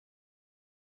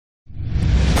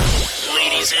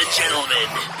Ladies and gentlemen,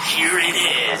 here it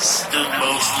is, the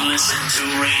most listened to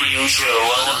radio show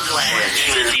on the planet.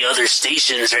 Even the other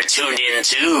stations are tuned in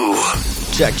too.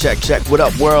 Check. What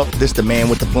up, world? This the man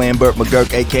with the plan, Burt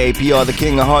McGurk, aka PR, the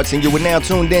King of Hearts, and you are now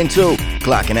tuned in to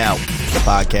Clocking Out, the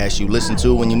podcast you listen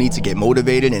to when you need to get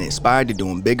motivated and inspired to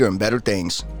doing bigger and better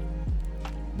things.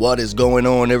 What is going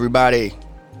on, everybody?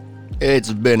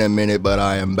 It's been a minute, but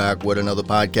I am back with another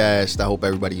podcast. I hope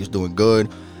everybody is doing good.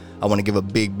 I want to give a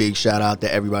big shout out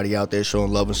to everybody out there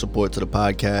showing love and support to the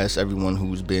podcast, everyone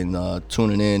who's been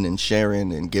tuning in and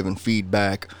sharing and giving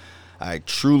feedback. I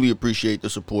truly appreciate the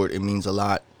support. It means a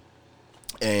lot.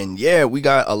 And yeah, we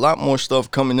got a lot more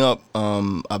stuff coming up.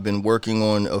 I've been working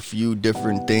on a few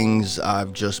different things.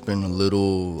 I've just been a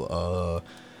little,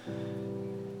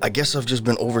 I guess I've just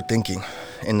been overthinking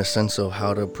in the sense of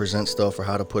how to present stuff or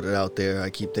how to put it out there.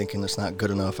 I keep thinking it's not good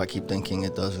enough. I keep thinking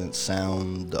it doesn't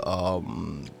sound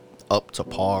up to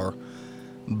par.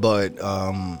 But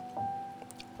a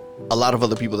lot of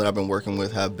other people that I've been working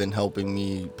with have been helping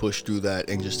me push through that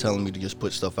and just telling me to just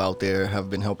put stuff out there, have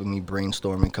been helping me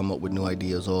brainstorm and come up with new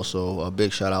ideas also. A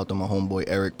big shout out to my homeboy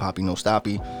Eric, Poppy No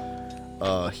Stoppy.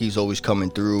 He's always coming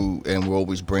through and we're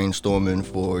always brainstorming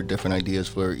for different ideas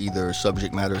for either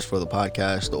subject matters for the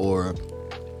podcast, or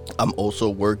I'm also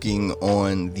working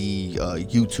on the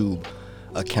YouTube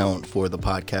account for the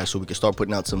podcast so we can start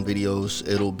putting out some videos.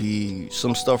 It'll be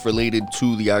some stuff related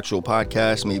to the actual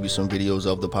podcast, maybe some videos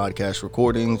of the podcast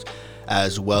recordings,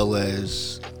 as well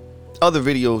as other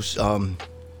videos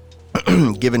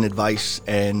giving advice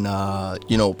and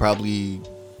probably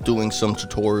doing some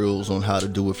tutorials on how to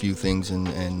do a few things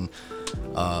and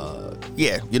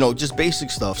just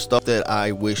basic stuff that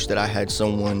I wish that I had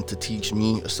someone to teach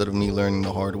me instead of me learning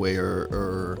the hard way,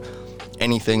 or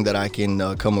anything that I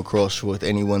can come across with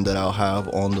anyone that I'll have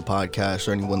on the podcast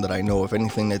or anyone that I know. If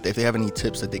they have any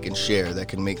tips that they can share that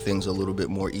can make things a little bit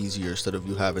more easier instead of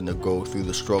you having to go through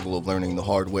the struggle of learning the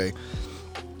hard way,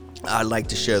 I like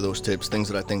to share those tips, things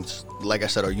that I think, like I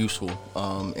said, are useful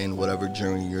in whatever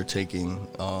journey you're taking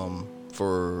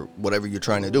for whatever you're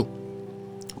trying to do.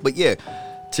 But yeah,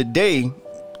 today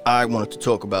I wanted to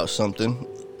talk about something.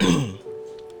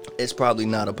 It's probably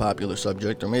not a popular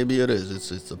subject, or maybe it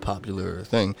is. It's a popular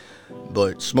thing,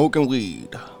 but smoking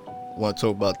weed. I want to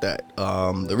talk about that.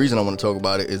 The reason I want to talk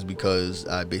about it is because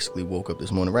I basically woke up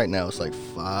this morning. Right now it's like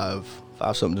 5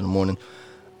 something in the morning,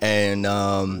 and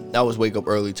I always wake up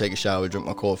early, take a shower, drink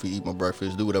my coffee, eat my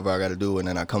breakfast, do whatever I got to do, and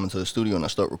then I come into the studio and I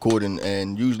start recording.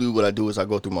 And usually what I do is I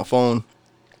go through my phone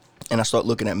and I start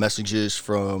looking at messages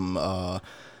from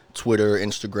Twitter,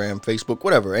 Instagram, Facebook,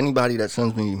 whatever. Anybody that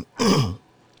sends me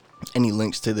any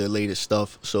links to their latest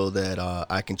stuff so that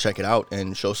I can check it out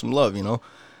and show some love,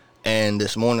 And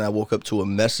this morning I woke up to a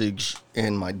message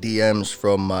in my DMs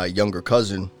from my younger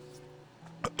cousin,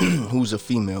 who's a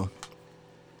female.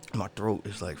 My throat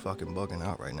is like fucking bugging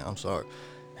out right now. I'm sorry.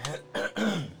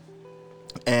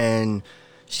 And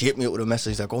she hit me up with a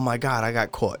message like, "Oh my God, I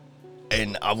got caught."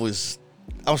 And I was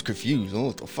confused.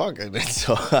 What the fuck? And then,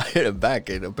 so I hit her back,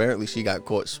 and apparently she got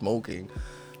caught smoking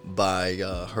by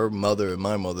her mother and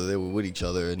my mother. They were with each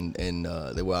other and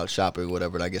they were out shopping or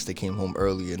whatever, and I guess they came home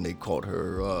early and they caught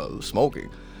her smoking.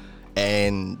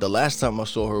 And the last time I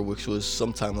saw her, which was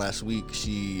sometime last week,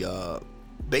 she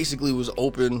basically was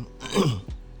open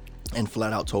and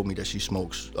flat out told me that she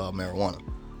smokes marijuana.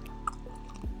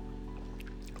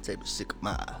 Take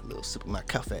a little sip of my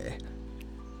coffee,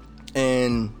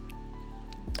 and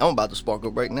I'm about to spark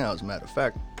up right now, as a matter of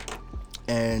fact.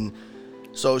 And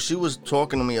so she was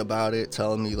talking to me about it,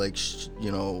 telling me, like,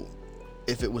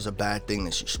 if it was a bad thing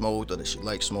that she smoked, or that she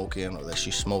liked smoking, or that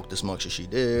she smoked as much as she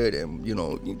did,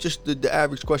 and, just the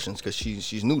average questions, because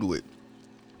she's new to it.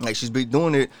 Like, she's been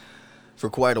doing it for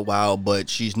quite a while, but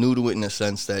she's new to it in the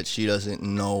sense that she doesn't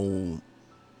know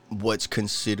what's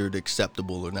considered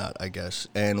acceptable or not, I guess.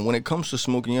 And when it comes to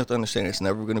smoking, you have to understand it's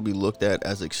never going to be looked at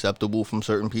as acceptable from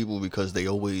certain people, because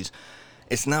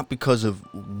it's not because of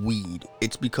weed.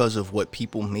 It's because of what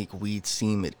people make weed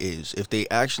seem it is. If they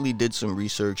actually did some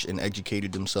research and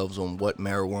educated themselves on what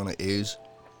marijuana is,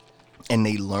 and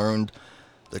they learned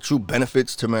the true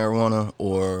benefits to marijuana,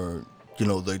 or,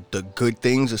 the good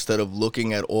things, instead of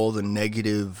looking at all the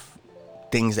negative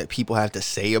things that people have to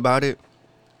say about it.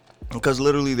 Because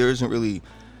literally there isn't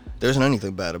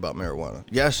anything bad about marijuana.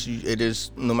 Yes, it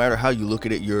is. No matter how you look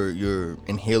at it, you're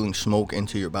inhaling smoke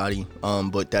into your body.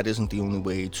 But that isn't the only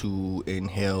way to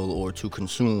inhale or to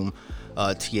consume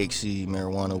THC,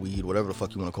 marijuana, weed, whatever the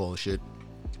fuck you want to call the shit.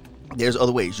 There's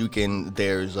other ways.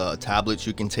 There's tablets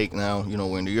you can take now.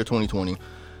 We're in the year 2020.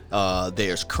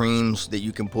 There's creams that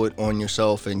you can put on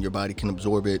yourself and your body can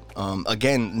absorb it.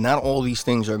 Again, not all these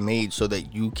things are made so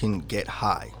that you can get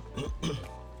high.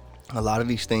 A lot of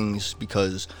these things,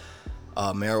 because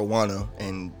marijuana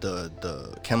and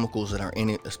the chemicals that are in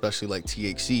it, especially like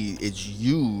THC, it's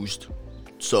used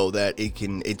so that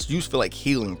it's used for like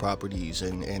healing properties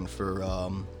and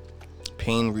for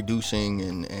pain reducing,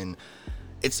 and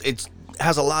it's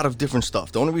has a lot of different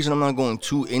stuff. The only reason I'm not going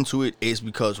too into it is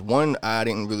because, one, I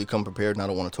didn't really come prepared and I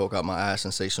don't want to talk out my ass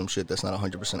and say some shit that's not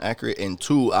 100% accurate, and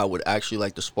two, I would actually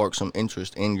like to spark some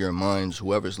interest in your minds,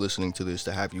 whoever's listening to this,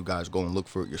 to have you guys go and look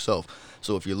for it yourself.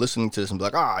 So if you're listening to this and be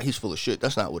like, he's full of shit,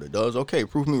 that's not what it does, okay,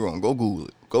 prove me wrong, go Google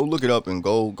it, go look it up, and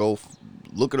go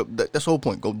look it up. That's the whole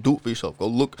point. Go do it for yourself. Go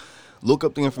look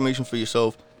up the information for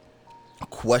yourself,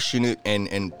 question it,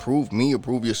 and prove me or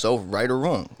prove yourself right or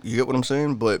wrong. You get what I'm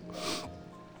saying? But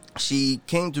she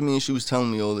came to me and she was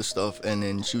telling me all this stuff, and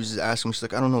then she was just asking me, she's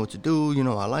like, I don't know what to do,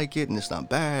 I like it and it's not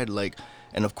bad, like,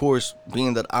 and of course,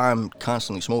 being that I'm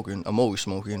constantly smoking, I'm always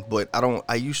smoking, but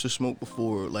I used to smoke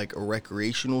before, like a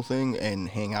recreational thing, and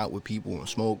hang out with people and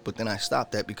smoke, but then I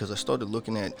stopped that because I started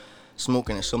looking at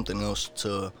smoking as something else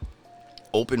to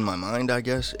open my mind, I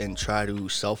guess, and try to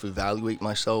self-evaluate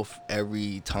myself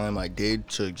every time I did,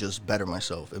 to just better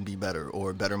myself and be better,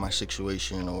 or better my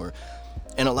situation,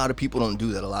 and a lot of people don't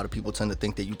do that. A lot of people tend to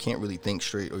think that you can't really think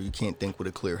straight, or you can't think with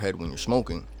a clear head when you're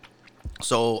smoking.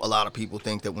 So a lot of people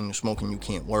think that when you're smoking, you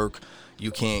can't work, you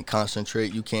can't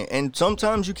concentrate, you can't, and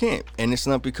sometimes you can't, and it's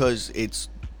not because it's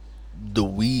the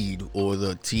weed or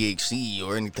the THC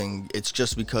or anything. It's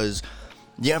just because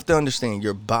you have to understand,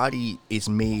 your body is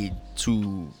made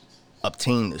to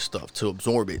obtain this stuff, to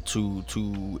absorb it,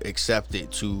 to accept it,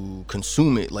 to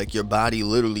consume it. Like, your body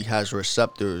literally has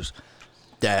receptors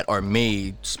that are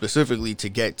made specifically to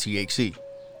get THC.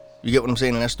 You get what I'm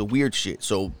saying? And that's the weird shit.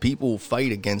 So people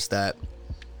fight against that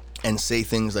and say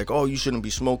things like, you shouldn't be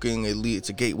smoking, it's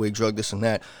a gateway drug, this and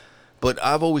that. But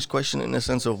I've always questioned it in the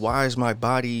sense of, why is my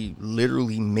body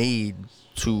literally made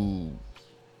to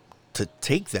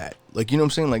take that? Like, you know what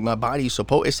I'm saying? Like, my body's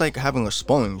it's like having a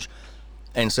sponge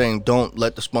and saying, don't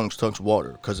let the sponge touch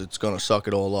water because it's gonna suck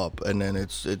it all up, and then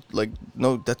it's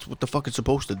no, that's what the fuck it's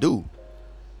supposed to do.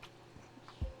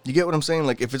 You get what I'm saying?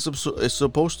 Like, if it's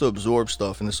supposed to absorb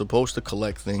stuff, and it's supposed to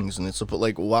collect things, and it's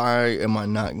like, why am I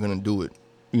not gonna do it?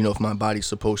 If my body's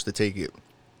supposed to take it.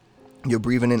 You're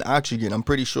breathing in oxygen. I'm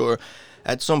pretty sure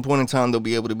at some point in time there'll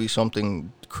be able to be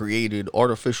something created,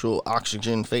 artificial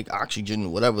oxygen, fake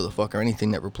oxygen, whatever the fuck, or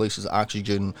anything that replaces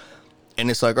oxygen. And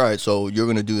it's like, all right, so you're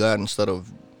gonna do that instead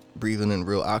of breathing in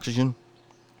real oxygen?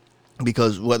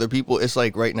 Because it's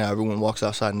like right now, everyone walks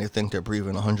outside and they think they're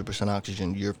breathing 100%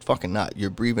 oxygen. You're fucking not. You're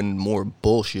breathing more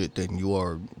bullshit than you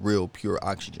are real pure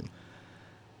oxygen.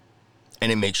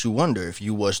 And it makes you wonder, if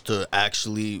you was to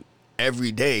actually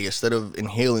every day, instead of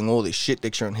inhaling all this shit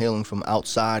that you're inhaling from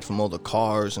outside, from all the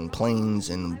cars and planes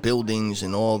and buildings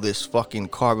and all this fucking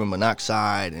carbon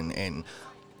monoxide and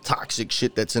toxic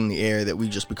shit that's in the air that we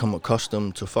just become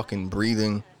accustomed to fucking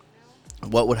breathing,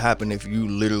 what would happen if you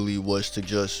literally was to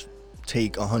just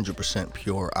take 100%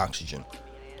 pure oxygen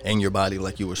in your body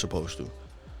like you were supposed to?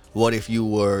 What if you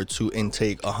were to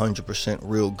intake 100%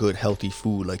 real good healthy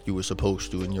food like you were supposed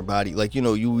to in your body? Like,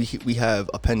 we have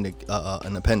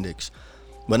an appendix,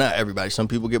 but not everybody. Some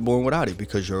people get born without it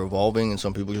because you're evolving, and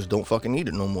some people just don't fucking need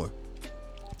it no more.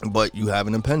 But you have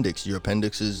an appendix. Your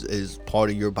appendix is part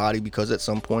of your body because at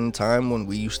some point in time, when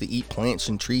we used to eat plants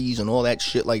and trees and all that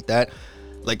shit like that,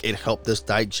 like, it helped us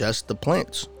digest the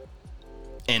plants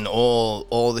and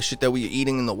all the shit that we are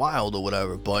eating in the wild or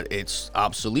whatever. But it's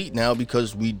obsolete now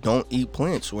because we don't eat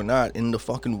plants. We're not in the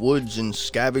fucking woods and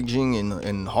scavenging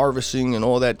and harvesting and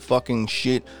all that fucking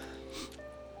shit,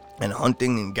 and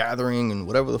hunting and gathering and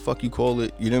whatever the fuck you call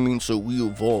it. You know what I mean? So we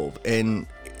evolve, and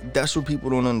that's what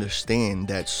people don't understand,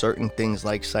 that certain things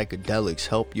like psychedelics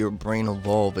help your brain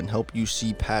evolve and help you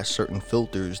see past certain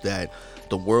filters that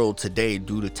the world today,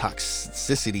 due to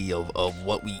toxicity of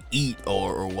what we eat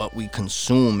or what we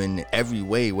consume in every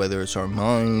way, whether it's our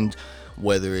mind,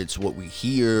 whether it's what we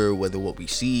hear, whether what we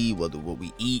see, whether what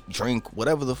we eat, drink,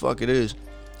 whatever the fuck it is,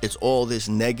 it's all this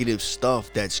negative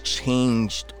stuff that's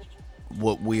changed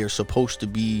what we are supposed to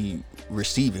be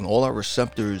receiving. All our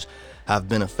receptors have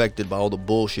been affected by all the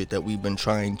bullshit that we've been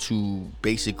trying to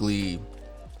basically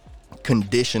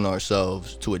condition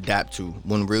ourselves to adapt to,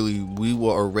 when really we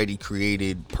were already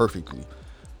created perfectly.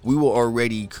 We were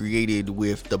already created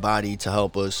with the body to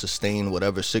help us sustain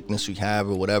whatever sickness we have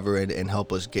or whatever, and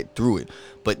help us get through it.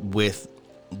 But with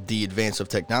the advance of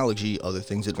technology, other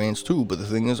things advance too. But the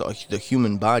thing is, the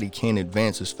human body can't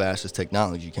advance as fast as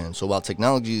technology can. So while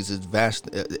technology is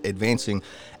advancing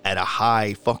at a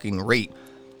high fucking rate,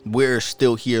 we're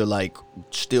still here, like,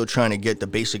 still trying to get the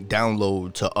basic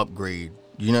download to upgrade.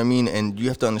 You know what I mean? And you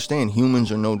have to understand,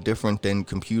 humans are no different than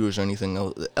computers or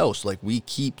anything else. Like, we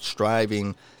keep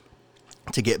striving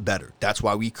to get better. That's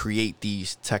why we create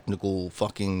these technical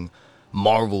fucking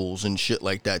marvels and shit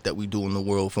like that we do in the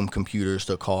world, from computers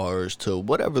to cars to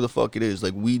whatever the fuck it is.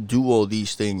 Like, we do all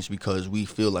these things because we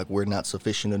feel like we're not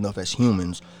sufficient enough as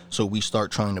humans, so we start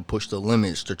trying to push the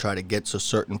limits to try to get to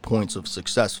certain points of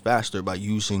success faster by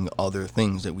using other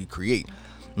things that we create.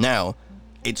 Now,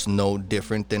 it's no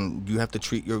different than, you have to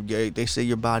treat they say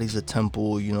your body's a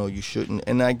temple, you know, you shouldn't,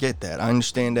 and I get that, I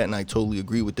understand that, and I totally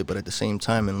agree with it. But at the same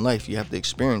time, in life, you have to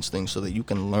experience things so that you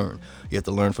can learn. You have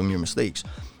to learn from your mistakes.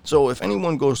 So if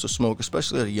anyone goes to smoke,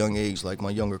 especially at a young age, like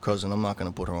my younger cousin, I'm not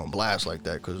going to put her on blast like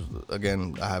that, because,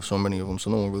 again, I have so many of them, so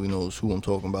no one really knows who I'm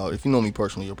talking about. If you know me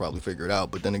personally, you'll probably figure it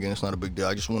out. But then again, it's not a big deal.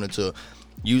 I just wanted to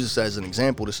use this as an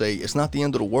example to say it's not the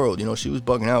end of the world. You know, she was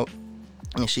bugging out,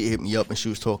 and she hit me up, and she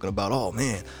was talking about, oh,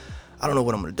 man, I don't know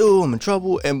what I'm going to do. I'm in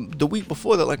trouble. And the week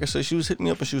before that, like I said, she was hitting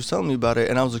me up and she was telling me about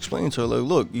it. And I was explaining to her, like,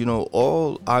 look, you know,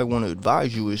 all I want to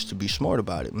advise you is to be smart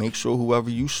about it. Make sure whoever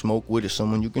you smoke with is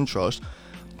someone you can trust.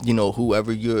 You know,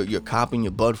 whoever you're copping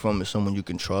your bud from is someone you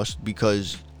can trust.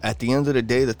 Because at the end of the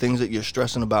day, the things that you're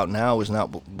stressing about now is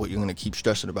not what you're going to keep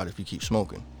stressing about if you keep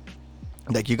smoking.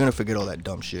 Like, you're going to forget all that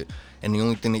dumb shit. And the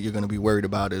only thing that you're going to be worried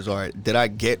about is, all right, did I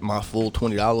get my full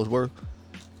 $20 worth?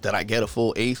 Did I get a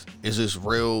full eighth? Is this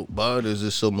real bud? Is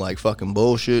this some like fucking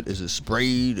bullshit? Is it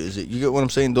sprayed? Is it, you get what I'm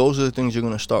saying? Those are the things you're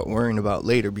going to start worrying about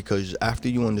later, because after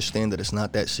you understand that it's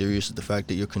not that serious, the fact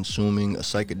that you're consuming a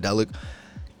psychedelic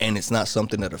and it's not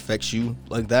something that affects you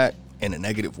like that in a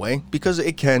negative way, because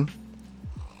it can.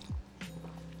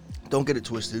 Don't get it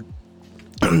twisted.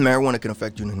 Marijuana can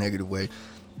affect you in a negative way.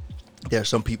 There are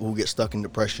some people who get stuck in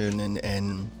depression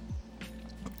and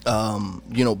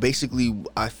you know, basically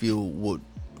I feel what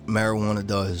marijuana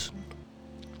does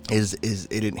is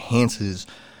it enhances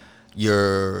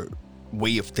your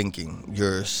way of thinking,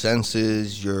 your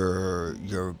senses,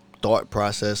 your thought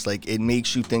process. Like, it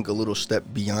makes you think a little step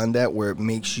beyond that, where it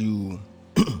makes you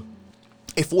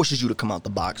it forces you to come out the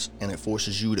box, and it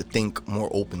forces you to think more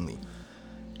openly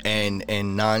and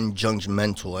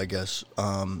non-judgmental, I guess.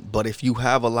 But if you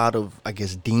have a lot of, I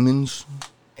guess, demons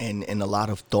and a lot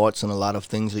of thoughts and a lot of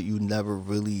things that you never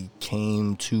really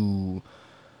came to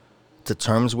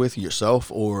terms with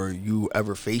yourself, or you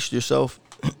ever faced yourself,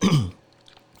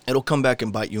 it'll come back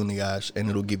and bite you in the ass, and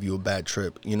it'll give you a bad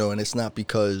trip, you know. And it's not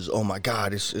because, oh my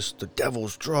God, it's the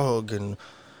devil's drug and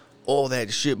all that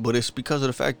shit, but it's because of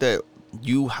the fact that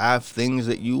you have things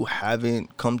that you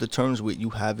haven't come to terms with, you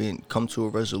haven't come to a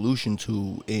resolution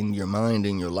to in your mind,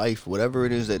 in your life, whatever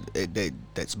it is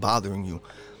that's bothering you,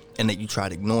 and that you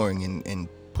tried ignoring and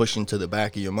pushing to the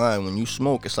back of your mind. When you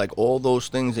smoke, it's like all those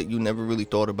things that you never really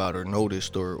thought about or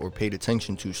noticed or paid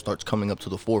attention to starts coming up to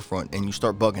the forefront, and you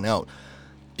start bugging out,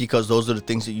 because those are the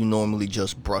things that you normally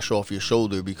just brush off your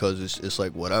shoulder because it's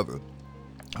like whatever.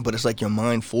 But it's like your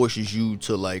mind forces you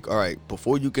to, like, all right,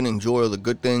 before you can enjoy the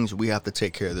good things, we have to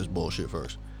take care of this bullshit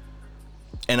first.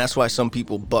 And that's why some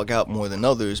people bug out more than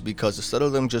others, because instead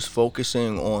of them just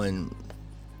focusing on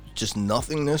just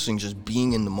nothingness and just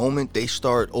being in the moment, they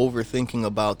start overthinking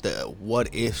about the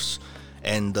what ifs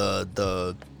and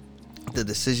the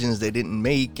decisions they didn't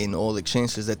make and all the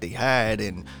chances that they had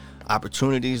and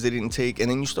opportunities they didn't take, and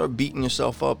then you start beating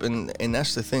yourself up. And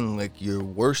that's the thing, like, your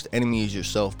worst enemy is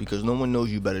yourself, because no one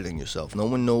knows you better than yourself. No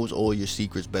one knows all your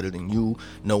secrets better than you.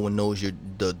 No one knows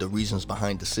the reasons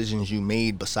behind decisions you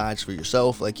made besides for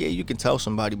yourself. Like, yeah, you can tell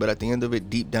somebody, but at the end of it,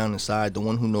 deep down inside, the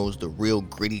one who knows the real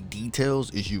gritty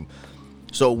details is you.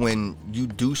 So when you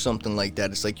do something like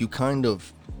that, it's like you kind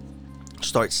of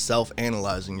start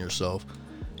self-analyzing yourself,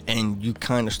 and you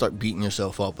kind of start beating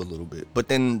yourself up a little bit. But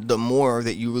then the more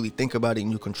that you really think about it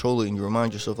and you control it and you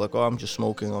remind yourself, like, oh, I'm just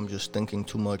smoking, I'm just thinking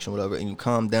too much and whatever, and you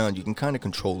calm down, you can kind of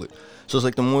control it. So it's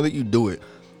like the more that you do it,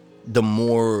 the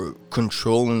more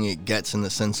controlling it gets in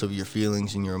the sense of your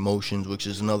feelings and your emotions, which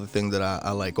is another thing that I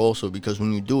like also, because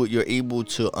when you do it, you're able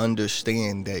to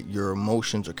understand that your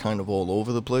emotions are kind of all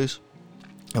over the place.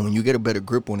 And when you get a better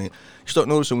grip on it, you start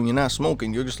noticing when you're not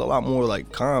smoking, you're just a lot more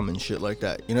like calm and shit like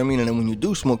that. You know what I mean? And then when you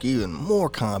do smoke, you're even more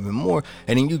calm and more.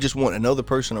 And then you just want another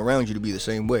person around you to be the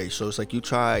same way. So it's like you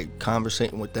try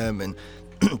conversating with them, and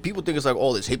people think it's like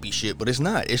all this hippie shit, but it's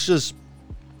not. It's just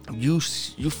you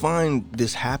find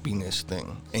this happiness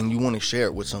thing and you want to share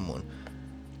it with someone.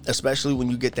 especially when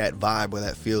you get that vibe or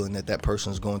that feeling that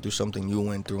person's going through something you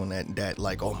went through, and that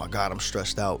like, oh my God, I'm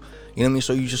stressed out. You know what I mean?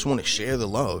 So you just want to share the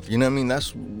love. You know what I mean?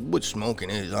 That's what smoking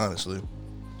is, honestly.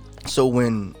 So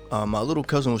when my little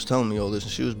cousin was telling me all this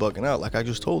and she was bugging out, like, I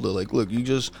just told her, like, look, you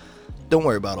just don't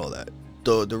worry about all that.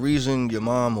 The reason your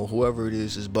mom or whoever it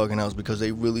is bugging out is because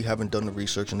they really haven't done the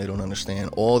research and they don't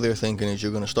understand. All they're thinking is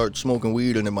you're going to start smoking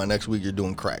weed and then by next week you're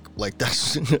doing crack. Like,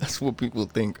 that's what people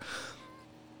think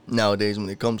nowadays when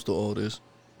it comes to all this.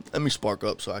 Let me spark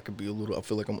up so I could be I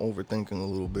feel like I'm overthinking a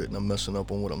little bit and I'm messing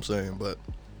up on what I'm saying, but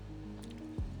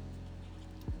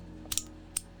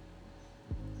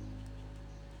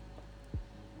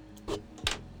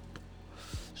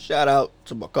shout out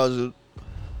to my cousin.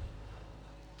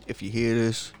 If you hear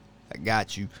this, I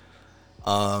got you.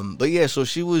 But yeah, so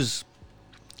she was,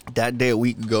 that day a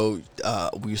week ago,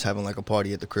 we was having like a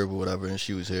party at the crib or whatever, and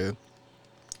she was here.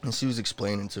 And she was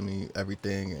explaining to me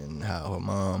everything and how her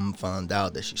mom found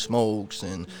out that she smokes,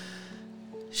 and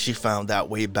she found out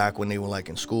way back when they were like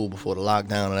in school before the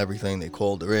lockdown and everything. They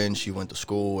called her in. She went to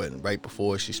school, and right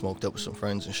before she smoked up with some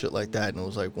friends and shit like that. And it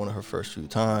was like one of her first few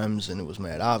times, and it was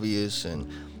mad obvious. And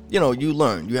you know, you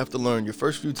learn. You have to learn your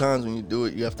first few times when you do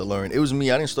it. You have to learn. It was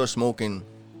me. I didn't start smoking.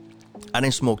 I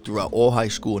didn't smoke throughout all high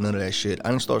school, none of that shit. I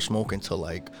didn't start smoking till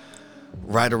like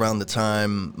right around the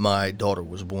time my daughter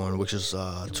was born, which is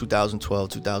 2012,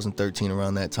 2013,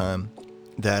 around that time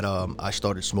that I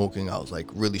started smoking. I was like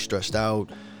really stressed out.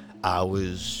 I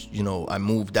was, you know, I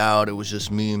moved out. It was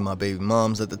just me and my baby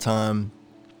moms at the time.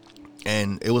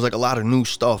 And it was like a lot of new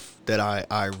stuff that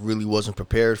I really wasn't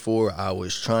prepared for. I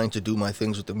was trying to do my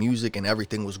things with the music and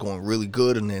everything was going really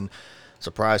good. And then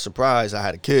surprise, surprise, I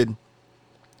had a kid.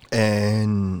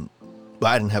 And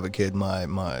I didn't have a kid. My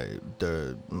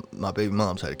baby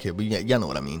moms had a kid, but y'all know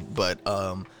what I mean. But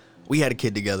we had a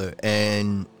kid together,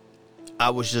 and I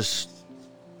was just,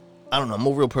 I don't know. I'm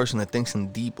a real person that thinks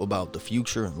in deep about the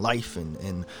future and life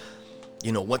and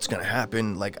you know what's gonna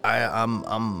happen. Like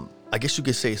I guess you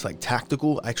could say it's like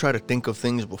tactical. I try to think of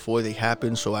things before they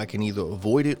happen so I can either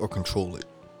avoid it or control it.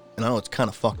 And I know it's kind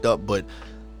of fucked up, but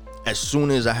as soon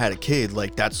as I had a kid,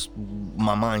 like that's,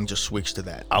 my mind just switched to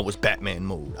that. I was Batman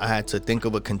mode. I had to think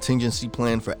of a contingency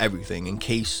plan for everything in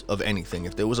case of anything.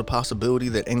 If there was a possibility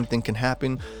that anything can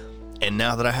happen, and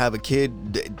now that I have a kid,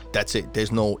 that's it.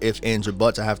 There's no ifs, ands, or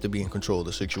buts. I have to be in control of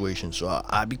the situation. So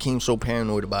I became so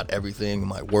paranoid about everything,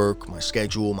 my work, my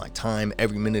schedule, my time,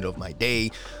 every minute of my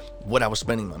day, what I was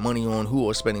spending my money on, who I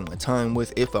was spending my time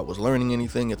with, if I was learning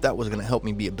anything, if that was going to help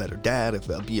me be a better dad, if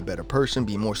I'd be a better person,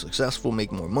 be more successful,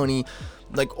 make more money,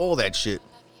 like all that shit.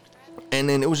 And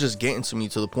then it was just getting to me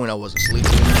to the point I wasn't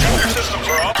sleeping.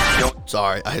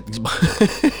 Sorry, I had these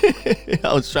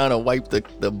I was trying to wipe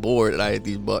the board and I had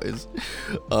these buttons.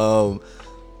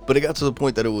 But it got to the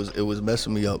point that it was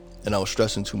messing me up and I was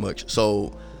stressing too much.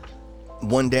 So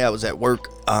one day I was at work.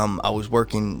 I was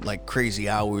working like crazy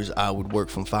hours. I would work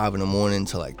from 5 a.m.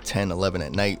 to like 10, 11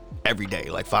 at night every day,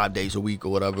 like 5 days a week or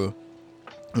whatever,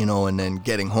 you know, and then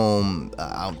getting home,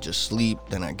 I'll just sleep.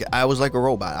 Then I was like a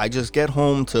robot. I just get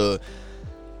home to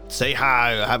say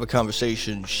hi, have a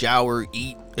conversation, shower,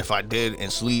 eat if I did,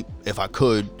 and sleep if I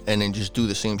could, and then just do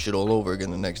the same shit all over again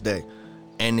the next day.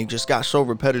 And it just got so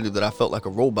repetitive that I felt like a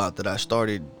robot that I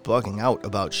started bugging out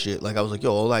about shit. Like I was like,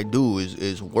 yo, all I do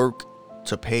is work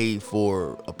to pay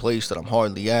for a place that I'm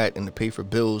hardly at and to pay for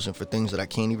bills and for things that I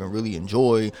can't even really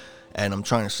enjoy. And I'm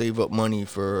trying to save up money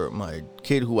for my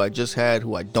kid who I just had,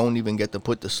 who I don't even get to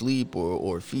put to sleep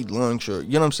or feed lunch, or,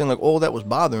 you know what I'm saying? Like all that was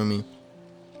bothering me.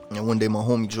 And one day my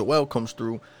homie Joel comes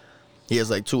through. He has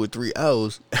like 2 or 3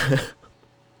 L's.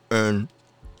 And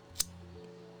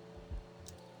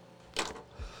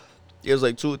he has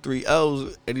like 2 or 3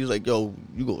 L's. And he's like, yo,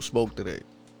 you gonna smoke today?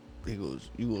 He goes,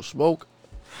 you gonna smoke?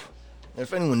 And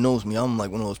if anyone knows me, I'm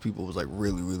like one of those people who was like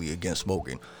really, really against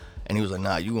smoking. And he was like,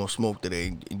 nah, you gonna smoke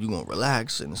today. You gonna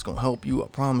relax and it's gonna help you. I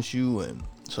promise you. And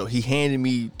so he handed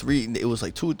me 3. It was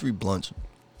like 2 or 3 blunts.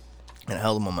 And I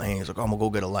held them on my hands like, oh, I'm gonna go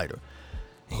get a lighter.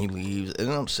 And he leaves,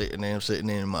 and I'm sitting there.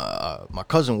 And my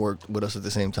cousin worked with us at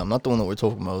the same time. Not the one that we're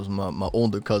talking about. It was my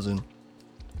older cousin,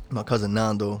 my cousin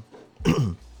Nando.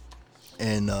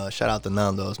 And shout out to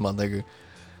Nando, that's my nigga.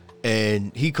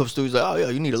 And he comes through. He's like, oh yeah,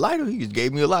 you need a lighter? He just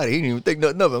gave me a lighter. He didn't even think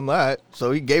nothing of it. I'm like, all right.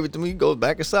 So he gave it to me. Goes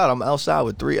back inside. I'm outside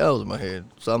with 3 L's in my head.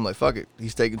 So I'm like, fuck it.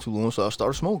 He's taking too long. So I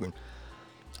started smoking.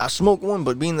 I smoked one,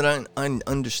 but being that I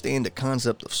understand the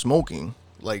concept of smoking,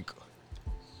 like,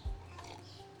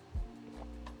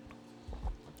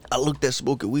 I looked at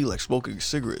smoking weed like smoking a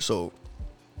cigarette. So,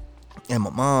 and my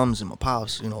moms and my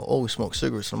pops, you know, always smoke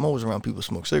cigarettes. And I'm always around people who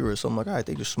smoke cigarettes. So I'm like, all right,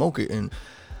 they just smoke it. And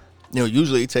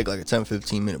Usually you take like a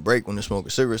 10-15 minute break when they're smoking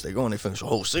cigarettes. They go and they finish a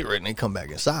whole cigarette and they come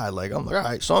back inside. Like, I'm like, all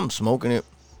right, so I'm smoking it.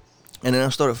 And then I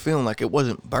started feeling like it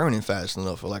wasn't burning fast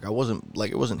enough, or like it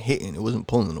wasn't hitting, it wasn't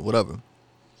pulling or whatever.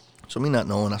 So me not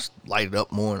knowing, I light it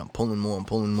up more and I'm pulling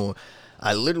more.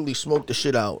 I literally smoked the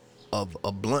shit out of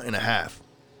a blunt and a half.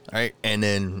 All right. And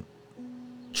then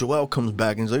Joel comes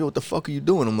back and he's like, what the fuck are you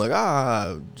doing? I'm like,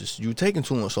 just you taking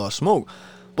too long. So I smoke.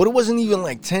 But it wasn't even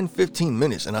like 10-15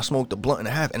 minutes and I smoked a blunt and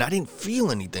a half and I didn't feel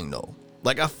anything though.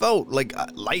 Like I felt like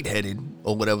lightheaded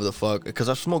or whatever the fuck, because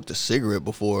I've smoked a cigarette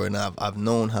before and I've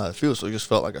known how it feels. So it just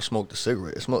felt like I smoked a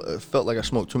cigarette. It felt like I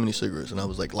smoked too many cigarettes and I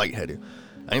was like lightheaded.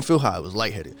 I didn't feel high, I was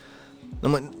lightheaded.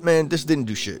 I'm like, man, this didn't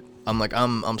do shit. I'm like,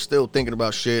 I'm still thinking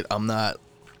about shit. I'm not.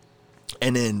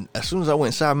 And then as soon as I went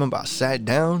inside, I remember I sat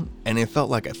down and it felt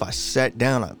like if I sat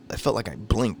down, I felt like I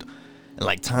blinked. And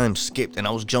like time skipped and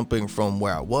I was jumping from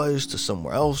where I was to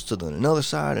somewhere else to then another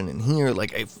side and then here.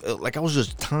 Like I was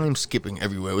just time skipping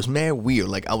everywhere. It was mad weird.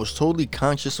 Like I was totally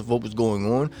conscious of what was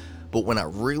going on, but when I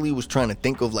really was trying to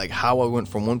think of like how I went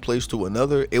from one place to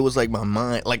another, it was like my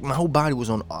mind, like my whole body was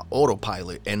on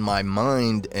autopilot, and my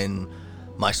mind and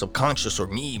my subconscious or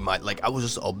me, I was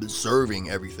just observing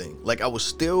everything. Like I was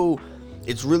still,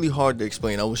 it's really hard to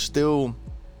explain. I was still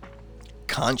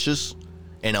conscious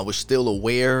and I was still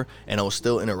aware and I was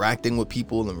still interacting with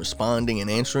people and responding and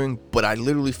answering, but I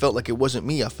literally felt like it wasn't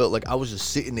me. I felt like I was just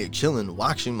sitting there chilling,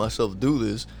 watching myself do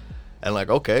this, and like,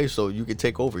 okay, so you can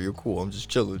take over, you're cool, I'm just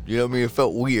chilling. You know what I mean? It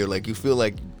felt weird. Like you feel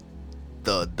like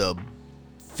the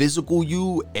physical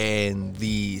you and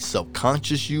the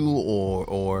subconscious you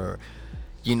or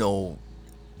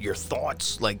your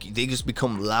thoughts, like they just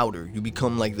become louder. You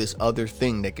become like this other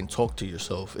thing that can talk to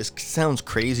yourself. It sounds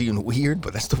crazy and weird,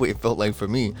 but that's the way it felt like for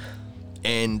me.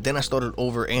 And then I started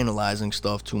over analyzing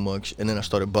stuff too much, and then I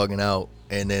started bugging out,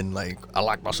 and then like I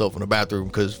locked myself in the bathroom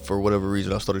because for whatever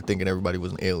reason I started thinking everybody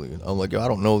was an alien. I'm like, yo, I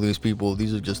don't know these people.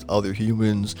 These are just other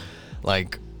humans,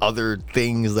 like other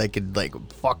things that could like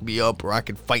fuck me up, or I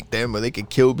could fight them, or they could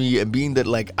kill me. And being that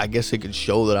like I guess it could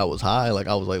show that I was high, like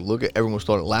I was like, look at everyone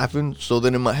started laughing. So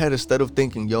then in my head, instead of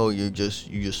thinking, yo, you just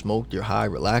smoked, you're high,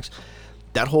 relax,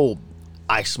 that whole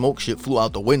I smoke shit flew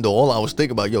out the window. All I was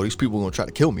thinking about, yo, these people are gonna try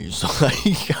to kill me. So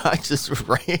like I just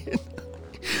ran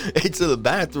into the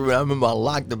bathroom. I remember I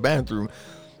locked the bathroom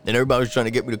and everybody was trying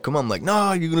to get me to come on. I'm like,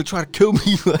 nah, you're gonna try to kill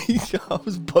me. Like I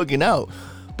was bugging out.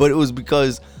 But it was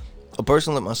because a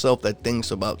person like myself that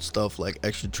thinks about stuff like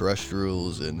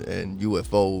extraterrestrials and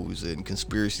UFOs and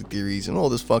conspiracy theories and all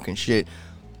this fucking shit,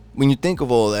 when you think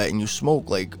of all that and you smoke,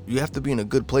 like you have to be in a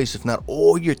good place. If not,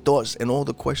 all your thoughts and all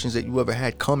the questions that you ever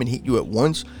had come and hit you at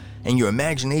once, and your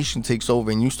imagination takes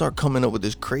over and you start coming up with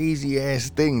this crazy ass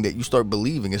thing that you start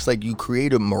believing. It's like you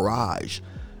create a mirage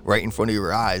right in front of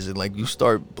your eyes, and like you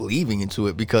start believing into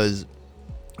it because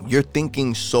you're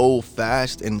thinking so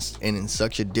fast and in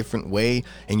such a different way,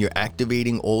 and you're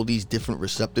activating all these different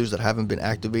receptors that haven't been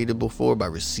activated before by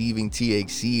receiving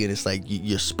THC, and it's like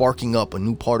you're sparking up a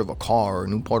new part of a car or a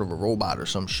new part of a robot or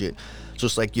some shit. So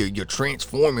it's like you're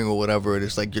transforming or whatever.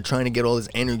 It's like you're trying to get all this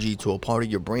energy to a part of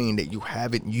your brain that you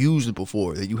haven't used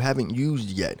before, that you haven't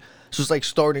used yet. So it's like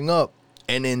starting up,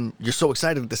 and then you're so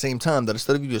excited at the same time that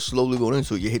instead of you just slowly going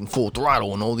into it, you're hitting full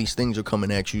throttle and all these things are coming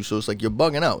at you. So it's like you're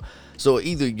bugging out. So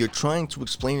either you're trying to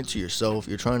explain it to yourself,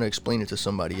 you're trying to explain it to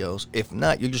somebody else. If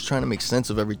not, you're just trying to make sense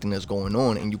of everything that's going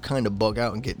on, and you kind of bug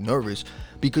out and get nervous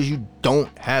because you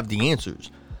don't have the answers.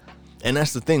 And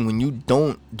that's the thing. When you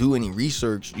don't do any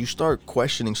research, you start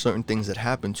questioning certain things that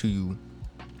happen to you.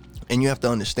 And you have to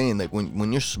understand, like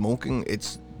when you're smoking,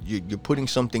 you're putting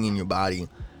something in your body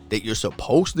that you're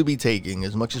supposed to be taking,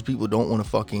 as much as people don't want to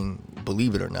fucking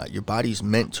believe it or not. Your body's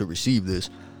meant to receive this,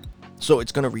 so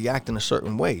it's going to react in a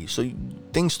certain way. So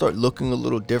things start looking a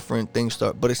little different,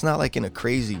 but it's not like in a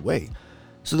crazy way.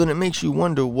 So then it makes you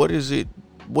wonder, what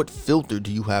filter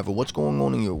do you have, or what's going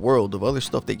on in your world of other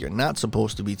stuff that you're not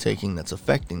supposed to be taking that's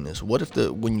affecting this? What if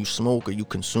when you smoke or you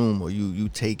consume or you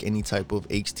take any type of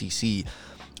HTC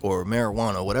or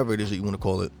marijuana or whatever it is that you want to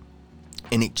call it,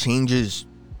 and it changes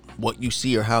what you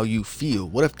see or how you feel?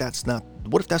 What if that's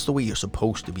the way you're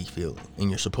supposed to be feeling, and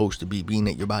you're supposed to be, being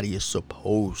that your body is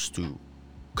supposed to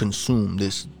consume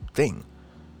this thing?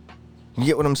 You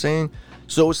get what I'm saying?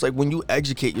 So it's like when you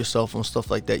educate yourself on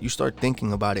stuff like that, you start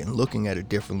thinking about it and looking at it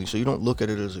differently. So you don't look at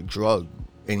it as a drug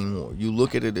anymore. You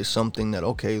look at it as something that,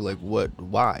 okay, like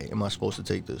why am I supposed to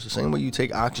take this? The same way you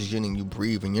take oxygen and you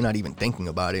breathe and you're not even thinking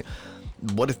about it.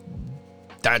 What if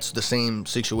that's the same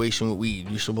situation with weed?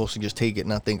 You're supposed to just take it,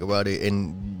 not think about it,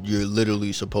 and you're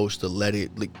literally supposed to let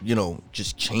it, like,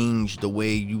 just change the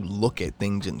way you look at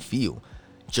things and feel.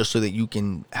 just so that you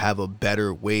can have a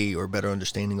better way or better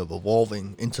understanding of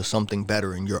evolving into something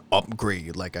better in your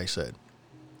upgrade, like I said.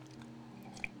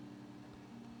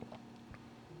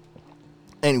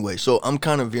 Anyway, so I'm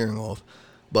kind of veering off,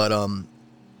 but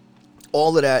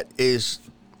all of that is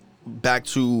back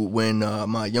to when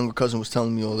my younger cousin was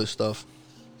telling me all this stuff,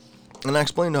 and I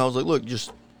explained to her, I was like, look,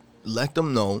 just let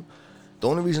them know. The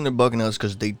only reason they're bugging us is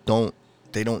because they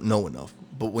don't know enough.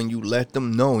 But when you let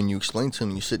them know and you explain to them,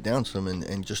 and you sit down to them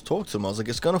and just talk to them, I was like,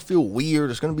 it's going to feel weird,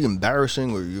 it's going to be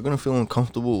embarrassing, or you're going to feel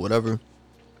uncomfortable, whatever.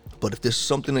 But if this is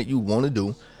something that you want to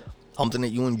do, something that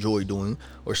you enjoy doing,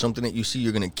 or something that you see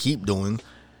you're going to keep doing,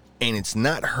 and it's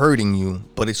not hurting you,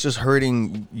 but it's just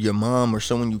hurting your mom or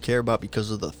someone you care about because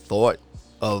of the thought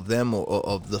of them, or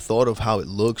of the thought of how it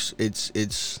looks, it's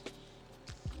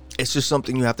just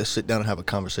something you have to sit down and have a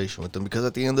conversation with them. Because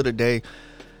at the end of the day,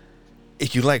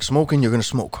 if you like smoking, you're going to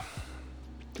smoke.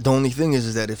 The only thing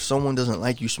is that if someone doesn't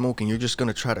like you smoking, you're just going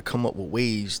to try to come up with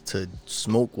ways to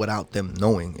smoke without them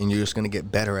knowing, and you're just going to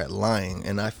get better at lying.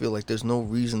 And I feel like there's no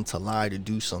reason to lie to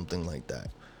do something like that.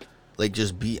 Like,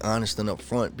 just be honest and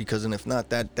upfront, because, and if not,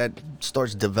 that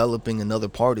starts developing another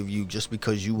part of you just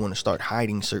because you want to start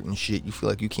hiding certain shit. You feel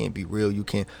like you can't be real, you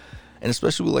can't. And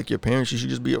especially with, like, your parents, you should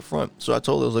just be upfront. So I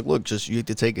told her, I was like, look, just, you have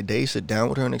to take a day, sit down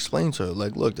with her and explain to her,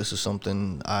 like, look, this is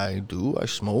something I do. I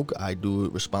smoke. I do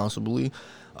it responsibly.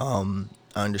 I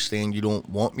understand you don't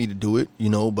want me to do it,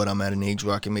 but I'm at an age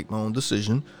where I can make my own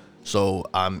decision. So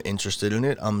I'm interested in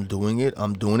it. I'm doing it.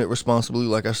 I'm doing it responsibly.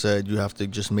 Like I said, you have to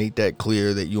just make that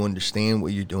clear that you understand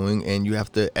what you're doing, and you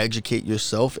have to educate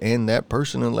yourself and that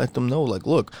person and let them know, like,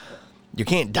 look, you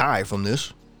can't die from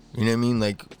this. You know what I mean?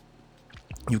 Like,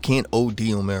 you can't OD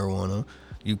on marijuana.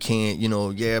 You can't,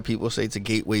 people say it's a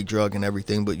gateway drug and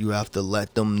everything, but you have to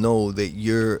let them know that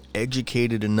you're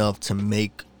educated enough to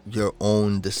make your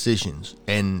own decisions.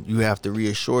 And you have to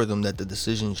reassure them that the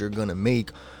decisions you're going to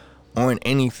make aren't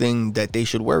anything that they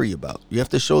should worry about. You have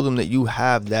to show them that you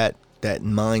have that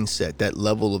mindset, that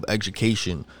level of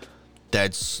education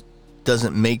that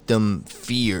doesn't make them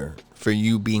fear for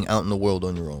you being out in the world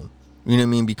on your own. You know what I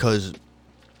mean? Because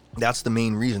that's the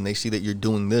main reason. They see that you're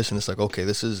doing this, and it's like, okay,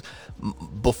 this is,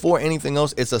 before anything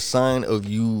else, it's a sign of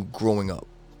you growing up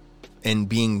and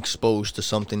being exposed to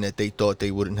something that they thought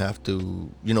they wouldn't have to,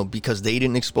 because they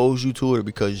didn't expose you to it, or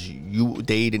because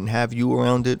they didn't have you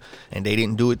around it and they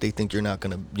didn't do it, they think you're not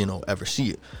gonna, ever see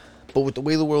it. But with the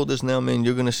way the world is now, man,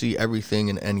 you're gonna see everything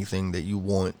and anything that you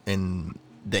want and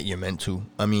that you're meant to.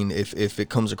 I mean, if it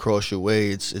comes across your way,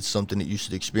 it's something that you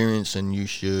should experience, and you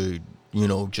should,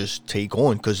 just take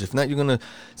on, because if not,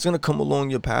 it's gonna come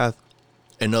along your path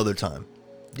another time.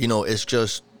 It's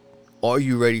just, are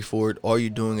you ready for it? Are you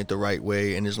doing it the right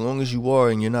way? And as long as you are,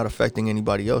 and you're not affecting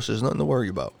anybody else, there's nothing to worry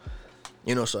about.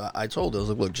 So I told her, I was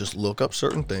like, look, just look up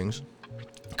certain things,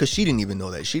 because she didn't even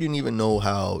know that. She didn't even know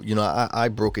how, I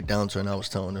broke it down to her, and I was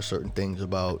telling her certain things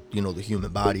about, the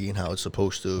human body and how it's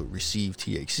supposed to receive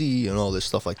THC and all this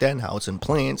stuff like that, and how it's in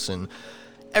plants and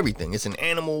everything. It's in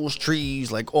animals,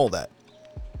 trees, like all that.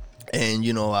 And,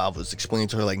 I was explaining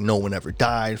to her, like, no one ever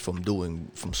died from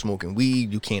smoking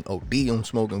weed. You can't OD on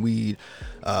smoking weed.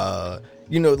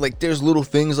 Like, there's little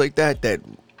things like that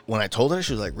when I told her,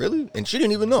 she was like, really? And she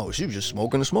didn't even know. She was just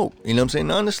smoking the smoke. You know what I'm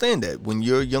saying? I understand that. When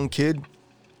you're a young kid,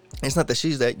 it's not that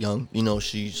she's that young.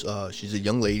 She's a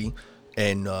young lady,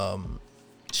 and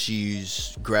she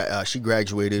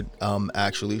graduated,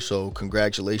 actually. So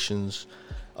congratulations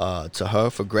to her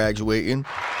for graduating.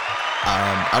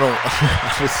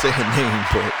 I would say her name,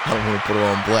 but I don't want to put her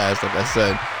on blast, like I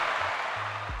said.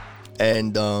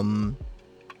 And,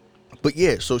 but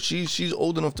yeah, so she's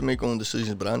old enough to make her own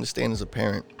decisions, but I understand as a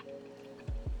parent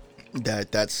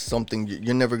that that's something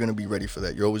you're never going to be ready for.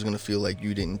 That you're always going to feel like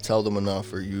you didn't tell them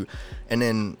enough, and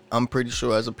then I'm pretty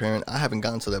sure as a parent, I haven't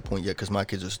gotten to that point yet, because my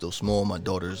kids are still small. My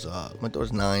daughter's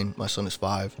 9, my son is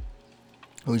 5.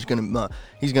 He's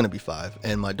gonna be 5,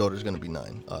 and my daughter's gonna be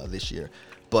 9 this year.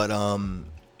 But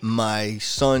my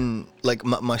son, like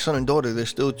my son and daughter, they're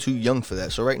still too young for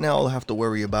that. So right now, all I have to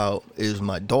worry about is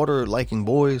my daughter liking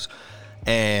boys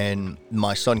and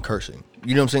my son cursing.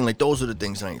 You know what I'm saying? Like, those are the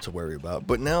things I need to worry about.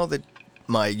 But now that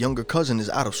my younger cousin is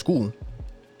out of school,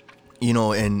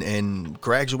 and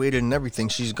graduated and everything,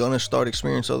 she's gonna start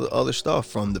experiencing other stuff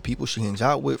from the people she hangs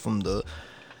out with, from the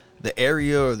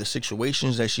area or the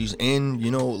situations that she's in.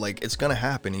 Like, it's gonna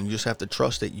happen, and you just have to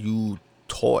trust that you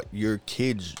taught your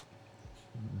kids,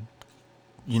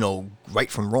 right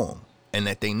from wrong, and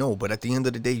that they know. But at the end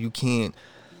of the day, you can't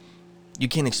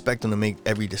expect them to make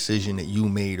every decision that you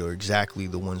made, or exactly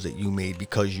the ones that you made,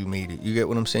 because you made it. You get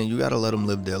what I'm saying? You got to let them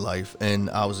live their life. And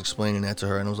I was explaining that to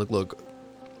her, and I was like, look,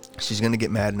 She's going to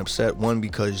get mad and upset. One,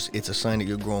 because it's a sign that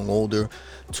you're growing older.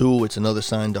 Two, it's another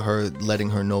sign to her, letting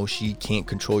her know she can't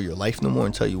control your life no more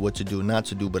and tell you what to do and not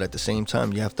to do. But at the same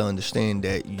time, you have to understand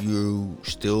that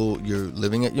you're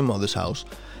living at your mother's house,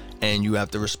 and you have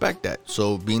to respect that.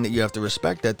 So being that you have to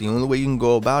respect that, the only way you can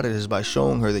go about it is by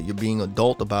showing her that you're being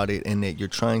adult about it and that you're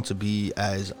trying to be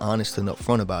as honest and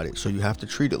upfront about it. So you have to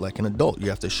treat it like an adult. You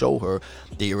have to show her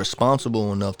that you're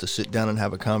responsible enough to sit down and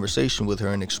have a conversation with her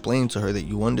and explain to her that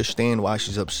you understand why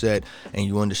she's upset and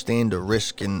you understand the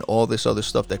risk and all this other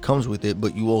stuff that comes with it.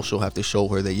 But you also have to show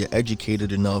her that you're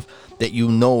educated enough that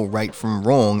you know right from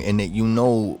wrong and that you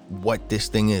know what this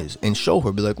thing is. And show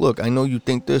her, be like, look, I know you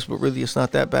think this, but really it's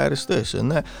not that bad. It's this and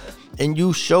that. And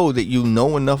you show that you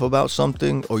know enough about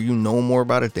something, or you know more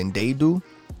about it than they do,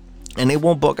 and they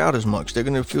won't buck out as much. They're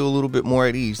going to feel a little bit more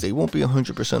at ease. They won't be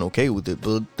 100% okay with it,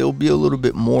 but they'll be a little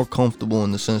bit more comfortable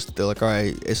in the sense that they're like, all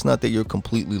right, it's not that you're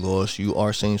completely lost. You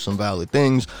are saying some valid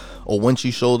things. Or once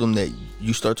you show them that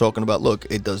you start talking about, look,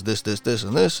 it does this, this, this,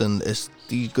 and this, and it's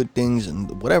these good things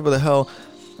and whatever the hell.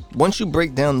 Once you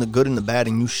break down the good and the bad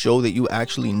and you show that you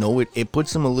actually know it, it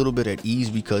puts them a little bit at ease,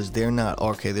 because they're not,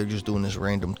 okay, they're just doing this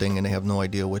random thing and they have no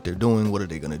idea what they're doing. What are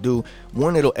they going to do?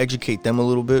 One, it'll educate them a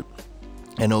little bit,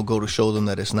 and it'll go to show them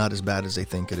that it's not as bad as they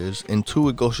think it is. And two,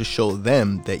 it goes to show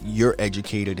them that you're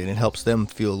educated, and it helps them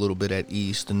feel a little bit at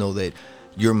ease to know that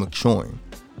you're maturing.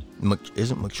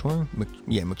 Isn't maturing?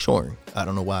 Yeah, maturing. I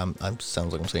don't know why I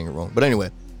sounds like I'm saying it wrong. But anyway,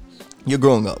 you're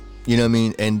growing up. You know what I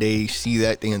mean? And they see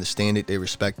that, they understand it, they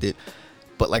respect it.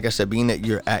 But like I said, being that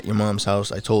you're at your mom's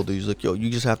house, I told her, he's like, yo, you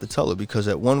just have to tell her, because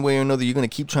at one way or another, you're going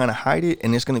to keep trying to hide it,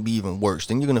 and it's going to be even worse.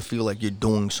 Then you're going to feel like you're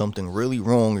doing something really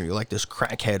wrong, or you're like this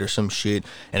crackhead or some shit.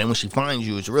 And then when she finds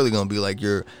you, it's really going to be like you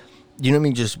know what I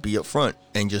mean? Just be upfront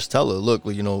and just tell her, look,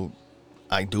 well, you know,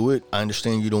 I do it. I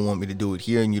understand you don't want me to do it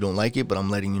here and you don't like it, but I'm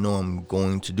letting you know I'm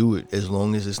going to do it as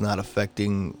long as it's not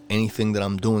affecting anything that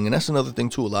I'm doing. And that's another thing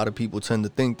too. A lot of people tend to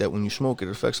think that when you smoke, it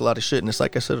affects a lot of shit. And it's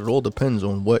like I said, it all depends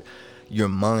on what your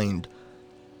mind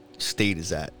state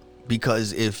is at.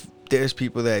 Because if there's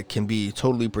people that can be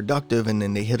totally productive and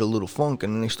then they hit a little funk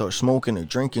and then they start smoking or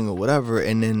drinking or whatever,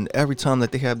 and then every time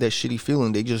that they have that shitty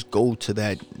feeling, they just go to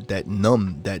that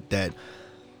numb, that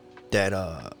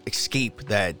escape,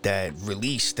 that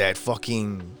release, that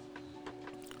fucking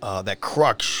that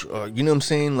crutch, you know what I'm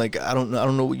saying? Like, I don't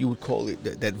know what you would call it,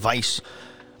 that vice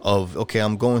of, okay,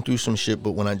 I'm going through some shit,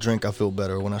 but when I drink I feel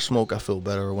better, when I smoke I feel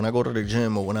better, or when I go to the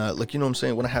gym, or when I, like, you know what I'm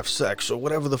saying, when I have sex or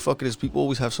whatever the fuck it is. People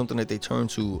always have something that they turn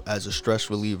to as a stress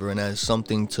reliever and as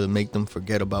something to make them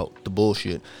forget about the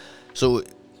bullshit. So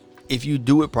if you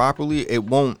do it properly, it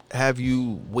won't have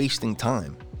you wasting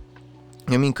time.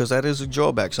 I mean, because that is a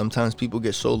drawback. Sometimes people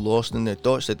get so lost in their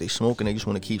thoughts that they smoke and they just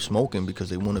want to keep smoking because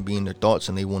they want to be in their thoughts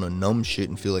and they want to numb shit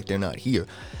and feel like they're not here.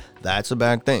 That's a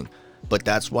bad thing. But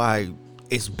that's why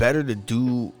it's better to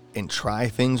do and try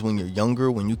things when you're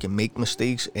younger, when you can make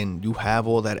mistakes and you have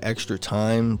all that extra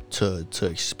time to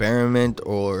experiment,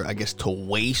 or I guess to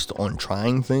waste on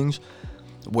trying things.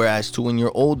 Whereas to when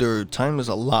you're older, time is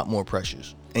a lot more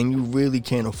precious and you really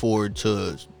can't afford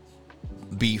to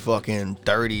be fucking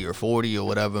 30 or 40 or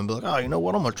whatever and be like, oh, you know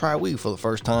what, I'm gonna try weed for the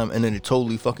first time, and then it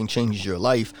totally fucking changes your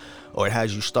life, or it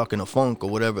has you stuck in a funk or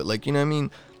whatever. Like, you know what I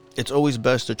mean? It's always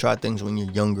best to try things when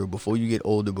you're younger, before you get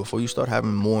older, before you start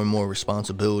having more and more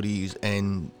responsibilities,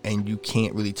 and you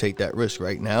can't really take that risk.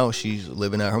 Right now, she's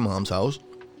living at her mom's house.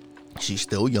 She's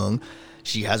still young.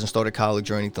 She hasn't started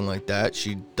college or anything like that.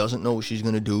 She doesn't know what she's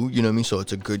going to do, you know what I mean? So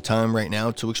it's a good time right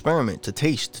now to experiment, to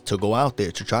taste, to go out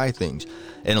there, to try things.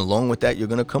 And along with that, you're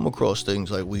going to come across things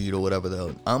like weed or whatever the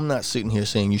hell. I'm not sitting here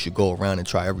saying you should go around and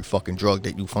try every fucking drug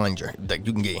that you find that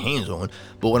you can get your hands on.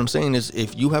 But what I'm saying is,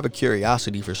 if you have a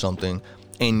curiosity for something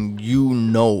and you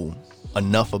know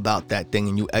enough about that thing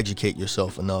and you educate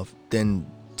yourself enough, then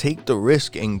take the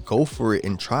risk and go for it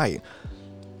and try it.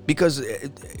 Because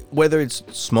whether it's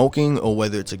smoking or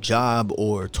whether it's a job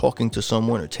or talking to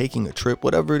someone or taking a trip,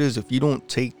 whatever it is, if you don't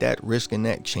take that risk and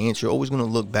that chance, you're always going to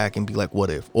look back and be like, what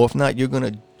if? Or if not, you're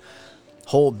going to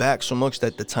hold back so much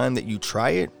that the time that you try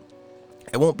it,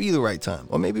 it won't be the right time.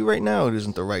 Or maybe right now it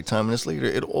isn't the right time and it's later.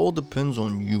 It all depends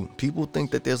on you. People think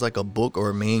that there's like a book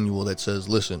or a manual that says,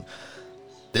 listen,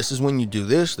 this is when you do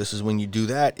this. This is when you do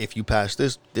that. If you pass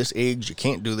this age, you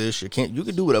can't do this. You can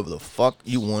do whatever the fuck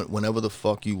you want, whenever the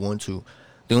fuck you want to.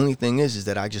 The only thing is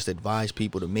that I just advise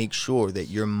people to make sure that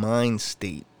your mind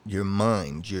state, your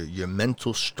mind, your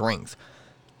mental strength,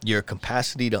 your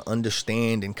capacity to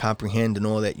understand and comprehend and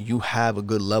all that, you have a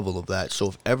good level of that. So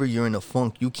if ever you're in a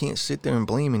funk, you can't sit there and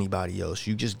blame anybody else.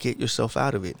 You just get yourself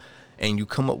out of it and you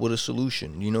come up with a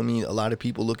solution. You know what I mean? A lot of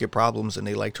people look at problems and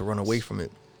they like to run away from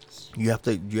it. You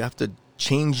have to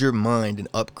change your mind and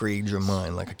upgrade your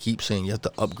mind. Like I keep saying, you have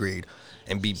to upgrade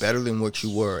and be better than what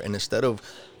you were. And instead of,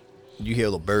 you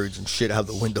hear the birds and shit have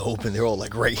the window open, they're all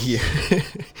like right here.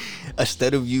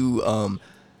 Instead of you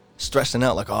stressing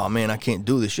out like, oh man, I can't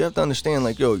do this, you have to understand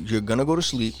like, yo, you're gonna go to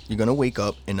sleep, you're gonna wake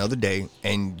up another day,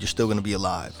 and you're still gonna be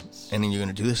alive, and then you're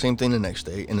gonna do the same thing the next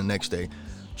day and the next day.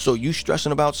 So you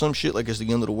stressing about some shit like it's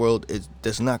the end of the world,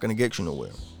 that's not gonna get you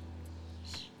nowhere.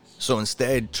 So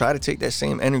instead, try to take that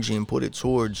same energy and put it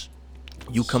towards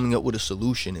you coming up with a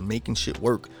solution and making shit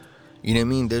work. You know what I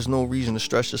mean? There's no reason to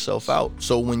stress yourself out.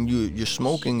 So when you're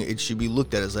smoking, it should be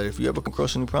looked at as that if you ever come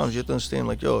across any problems, you have to understand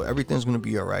like, yo, everything's gonna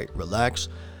be all right. Relax,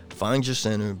 find your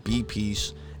center, be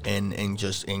peace, and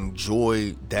just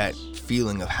enjoy that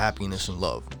feeling of happiness and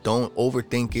love. Don't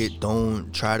overthink it.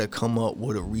 Don't try to come up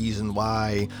with a reason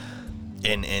why,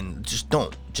 and just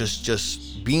don't.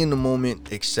 Just be in the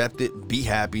moment, accept it, be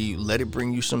happy, let it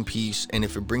bring you some peace, and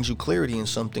if it brings you clarity in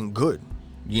something, good.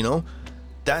 You know?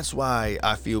 That's why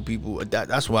I feel people,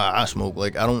 that's why I smoke.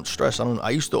 Like, I don't stress.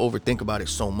 I used to overthink about it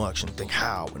so much and think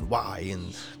how and why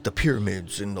and the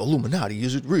pyramids and the Illuminati,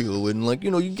 is it real? And like,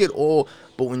 you know, you get all,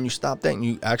 but when you stop that and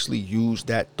you actually use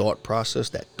that thought process,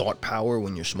 that thought power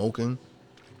when you're smoking,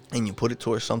 and you put it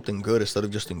towards something good instead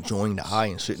of just enjoying the high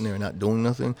and sitting there and not doing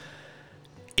nothing,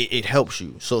 it helps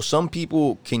you. So some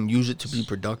people can use it to be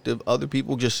productive. Other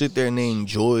people just sit there and they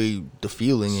enjoy the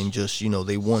feeling and just, you know,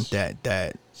 they want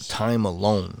that time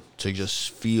alone to just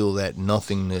feel that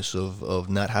nothingness of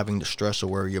not having to stress or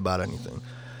worry about anything,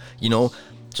 you know.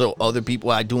 So other people,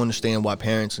 I do understand why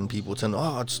parents and people tend to,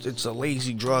 oh, it's a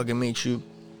lazy drug, it makes you,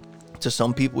 to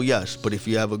some people, yes, but if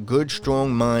you have a good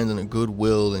strong mind and a good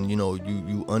will, and you know,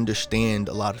 you understand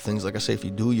a lot of things, like I say, if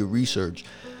you do your research,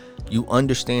 you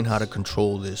understand how to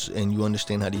control this and you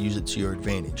understand how to use it to your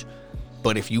advantage.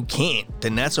 But if you can't,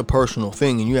 then that's a personal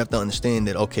thing, and you have to understand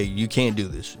that, okay, you can't do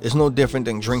this. It's no different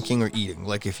than drinking or eating.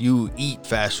 Like, if you eat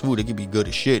fast food, it could be good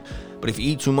as shit, but if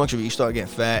you eat too much of it, you start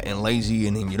getting fat and lazy,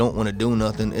 and then you don't want to do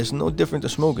nothing. It's no different than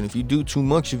smoking. If you do too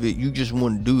much of it, you just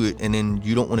want to do it, and then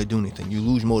you don't want to do anything. You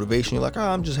lose motivation. You're like, oh,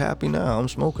 I'm just happy now. I'm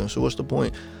smoking, so what's the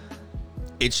point?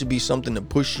 It should be something to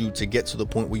push you to get to the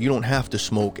point where you don't have to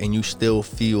smoke, and you still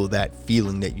feel that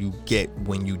feeling that you get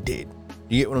when you did.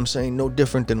 You get what I'm saying? No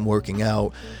different than working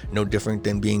out, no different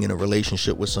than being in a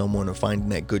relationship with someone or finding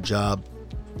that good job.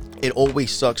 It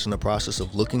always sucks in the process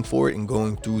of looking for it and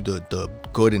going through the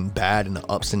good and bad and the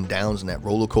ups and downs and that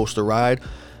roller coaster ride.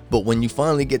 But when you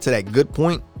finally get to that good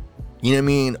point, you know what I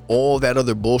mean? All that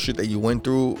other bullshit that you went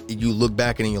through, you look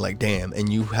back and you're like, damn,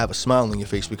 and you have a smile on your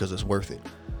face because it's worth it.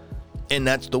 And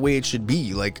that's the way it should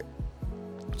be. Like,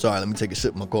 sorry, let me take a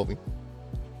sip of my coffee.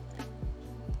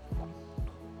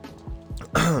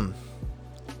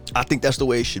 I think that's the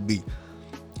way it should be.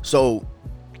 So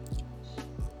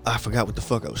I forgot what the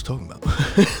fuck I was talking about.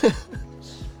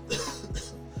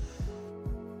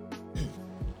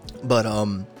 But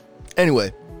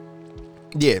anyway,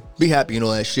 yeah, be happy and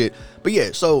all that shit. But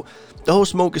yeah, so the whole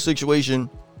smoking situation,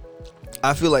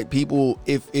 I feel like people,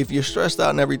 if you're stressed out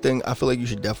and everything, I feel like you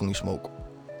should definitely smoke.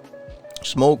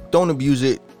 Smoke, don't abuse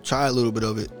it. Try a little bit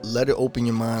of it. Let it open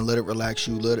your mind. Let it relax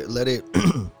you. Let it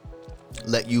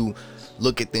let you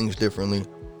look at things differently.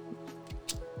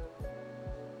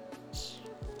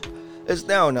 It's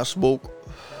down. I smoke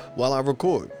while I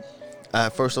record.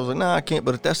 At first I was like, nah, I can't.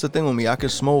 But that's the thing with me. I can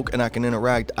smoke and I can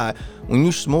interact. When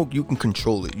you smoke, you can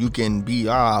control it. You can be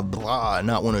blah, and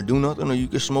not want to do nothing, or you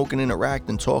can smoke and interact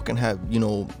and talk and have, you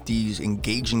know, these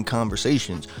engaging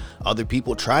conversations. Other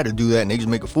people try to do that and they just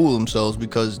make a fool of themselves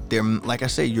because they're, like I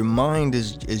say, your mind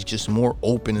is just more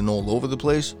open and all over the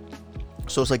place.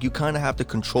 So it's like you kind of have to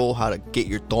control how to get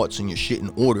your thoughts and your shit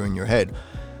in order in your head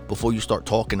before you start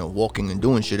talking or walking and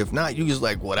doing shit. If not, you just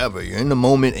like whatever. You're in the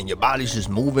moment and your body's just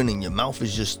moving and your mouth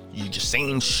is just, you're just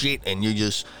saying shit and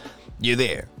you're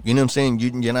there. You know what I'm saying?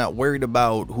 You're not worried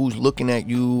about who's looking at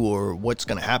you or what's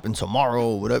going to happen tomorrow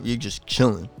or whatever. You're just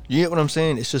chilling. You get what I'm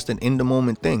saying? It's just an in the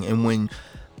moment thing. And when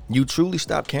you truly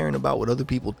stop caring about what other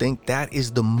people think, that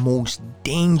is the most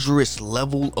dangerous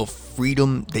level of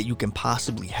freedom that you can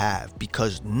possibly have,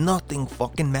 because nothing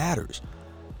fucking matters.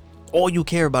 All you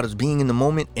care about is being in the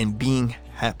moment and being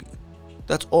happy.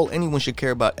 That's all anyone should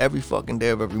care about every fucking day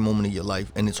of every moment of your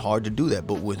life. And it's hard to do that.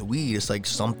 But with weed, it's like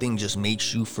something just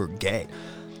makes you forget.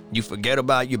 You forget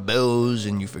about your bills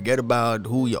and you forget about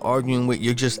who you're arguing with.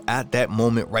 You're just at that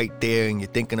moment right there and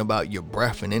you're thinking about your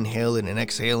breath and inhaling and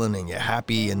exhaling and you're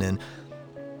happy. And then,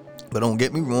 but don't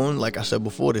get me wrong, like I said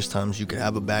before, there's times you can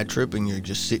have a bad trip and you're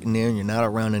just sitting there and you're not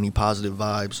around any positive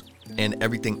vibes and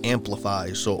everything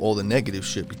amplifies. So all the negative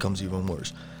shit becomes even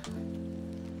worse.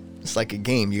 It's like a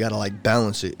game. You gotta like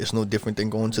balance it. It's no different than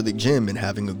going to the gym and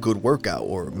having a good workout,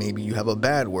 or maybe you have a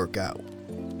bad workout,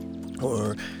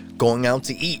 or going out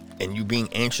to eat and you being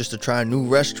anxious to try a new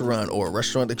restaurant or a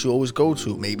restaurant that you always go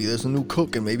to. Maybe there's a new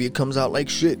cook and maybe it comes out like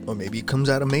shit, or maybe it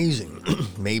comes out amazing.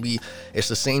 Maybe it's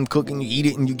the same cook and you eat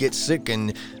it and you get sick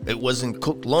and it wasn't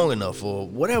cooked long enough, or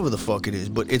whatever the fuck it is.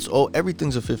 But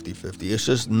everything's a 50-50. It's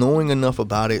just knowing enough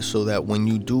about it so that when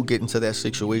you do get into that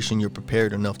situation, you're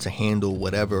prepared enough to handle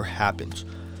whatever happens,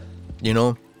 you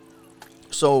know?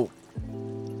 So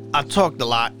I talked a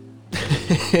lot.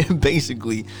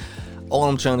 Basically, all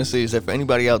I'm trying to say is that for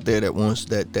anybody out there that wants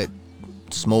that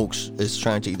smokes, is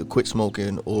trying to either quit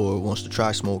smoking or wants to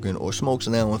try smoking, or smokes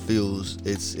now and feels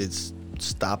it's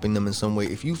stopping them in some way,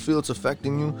 if you feel it's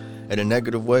affecting you in a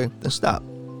negative way, then stop.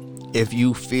 If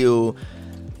you feel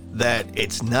that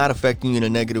it's not affecting you in a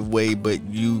negative way, but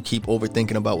you keep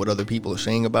overthinking about what other people are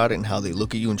saying about it and how they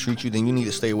look at you and treat you, then you need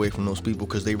to stay away from those people,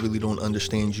 because they really don't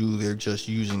understand you. They're just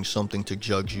using something to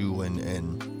judge you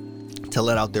and to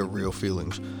let out their real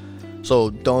feelings.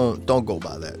 So don't go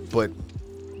by that. But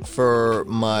for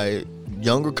my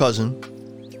younger cousin,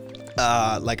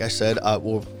 like I said,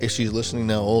 well, if she's listening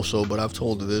now also, but I've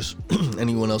told her this,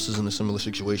 anyone else is in a similar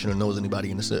situation or knows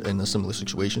anybody in a similar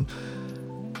situation,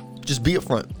 just be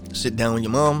upfront. Sit down with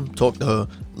your mom, talk to her,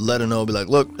 let her know, be like,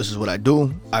 look, this is what I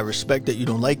do. I respect that you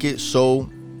don't like it, so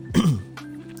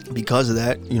because of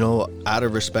that, you know, out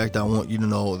of respect, I want you to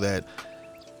know that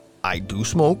I do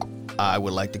smoke. I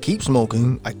would like to keep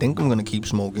smoking. I think I'm going to keep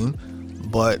smoking.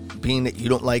 But being that you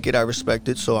don't like it, I respect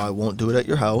it, so I won't do it at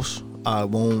your house. I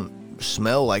won't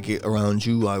smell like it around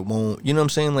you. I won't, you know what I'm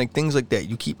saying? Like things like that.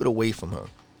 You keep it away from her.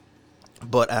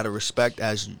 But out of respect,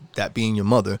 as that being your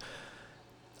mother,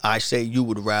 I say you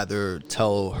would rather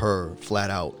tell her flat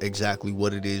out exactly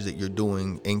what it is that you're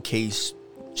doing in case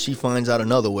she finds out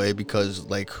another way, because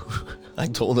like I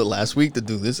told her last week to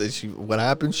do this, and what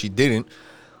happened? She didn't.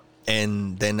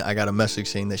 And then I got a message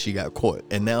saying that she got caught.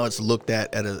 And now it's looked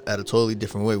at a totally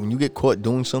different way. When you get caught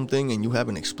doing something and you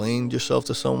haven't explained yourself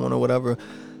to someone or whatever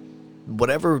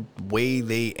way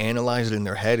they analyze it in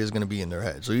their head is going to be in their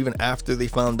head. So even after they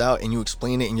found out and you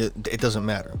explain it, and it doesn't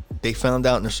matter. They found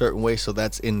out in a certain way, so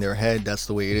that's in their head. That's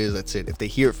the way it is. That's it. If they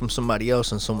hear it from somebody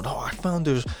else and someone, oh, I found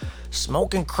there's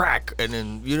smoking crack, and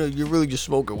then, you know, you're really just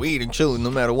smoking weed and chilling,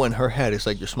 no matter what, in her head, it's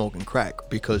like you're smoking crack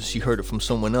because she heard it from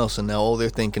someone else, and now all they're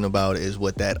thinking about is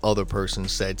what that other person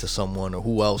said to someone, or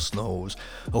who else knows,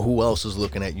 or who else is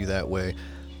looking at you that way.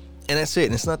 And that's it.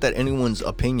 And it's not that anyone's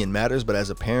opinion matters, but as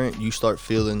a parent, you start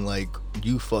feeling like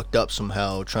you fucked up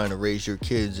somehow trying to raise your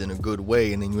kids in a good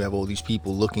way, and then you have all these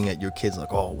people looking at your kids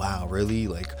like, oh wow, really?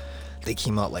 Like they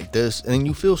came out like this, and then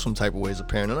you feel some type of way as a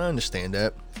parent, and I understand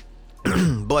that.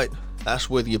 But that's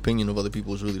where the opinion of other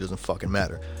people really doesn't fucking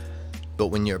matter. But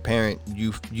when you're a parent,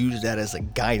 you use that as a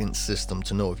guidance system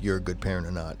to know if you're a good parent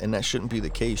or not. And that shouldn't be the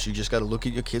case. You just got to look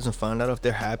at your kids and find out if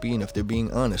they're happy and if they're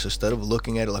being honest. Instead of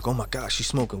looking at it like, oh my gosh, she's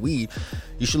smoking weed,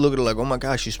 you should look at it like, oh my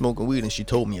gosh, she's smoking weed and she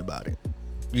told me about it.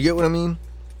 You get what I mean?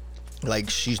 Like,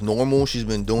 she's normal, she's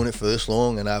been doing it for this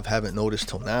long and I haven't noticed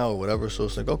till now or whatever. So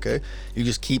it's like, okay, you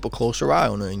just keep a closer eye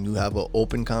on her and you have an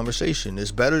open conversation.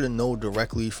 It's better to know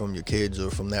directly from your kids or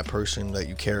from that person that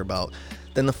you care about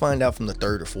than to find out from the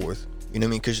third or fourth. You know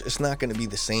what I mean? Because it's not going to be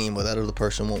the same, or that other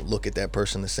person won't look at that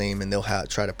person the same, and they'll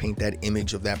try to paint that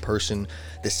image of that person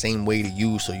the same way to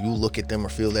you, so you look at them or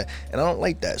feel that. And I don't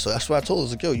like that. So that's why I told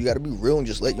her, like, yo, you got to be real and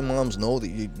just let your moms know that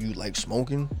you like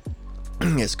smoking.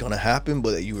 It's going to happen,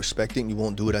 but that you respect it and you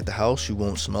won't do it at the house. You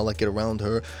won't smell like it around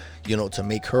her, you know, to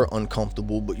make her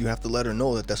uncomfortable. But you have to let her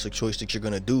know that that's a choice that you're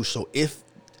going to do. So if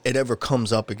it ever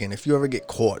comes up again, if you ever get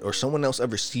caught or someone else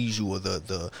ever sees you, or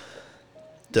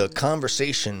the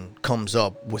conversation comes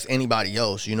up with anybody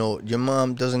else, you know, your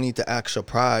mom doesn't need to act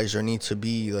surprised or need to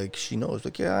be like, she knows,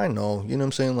 like, yeah, I know, you know what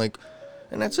I'm saying? Like,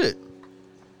 and that's it.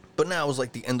 But now it's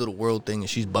like the end of the world thing and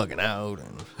she's bugging out.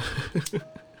 And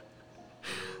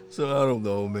so I don't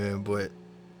know, man, but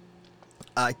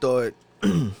I thought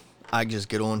I'd just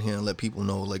get on here and let people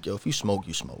know, like, yo, if you smoke,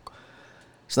 you smoke.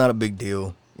 It's not a big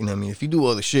deal. You know what I mean? If you do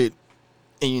other shit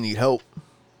and you need help,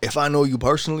 if I know you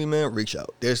personally, man, reach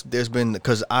out. There's been,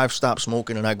 because I've stopped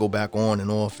smoking and I go back on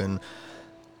and off, and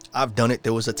I've done it.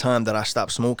 There was a time that I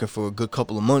stopped smoking for a good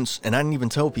couple of months, and I didn't even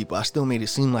tell people. I still made it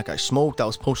seem like I smoked. I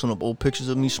was posting up old pictures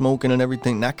of me smoking and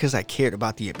everything, not because I cared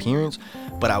about the appearance,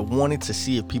 but I wanted to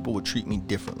see if people would treat me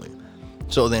differently.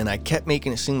 So then I kept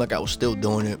making it seem like I was still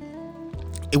doing it.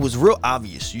 It was real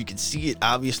obvious. You could see it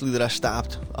obviously that I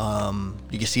stopped.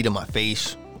 You can see it in my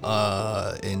face,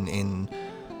 in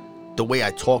the way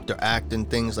I talked or act and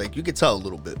things, like you could tell a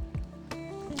little bit.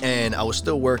 And I was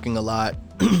still working a lot.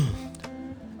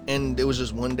 And it was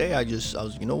just one day I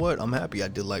was, you know what? I'm happy. I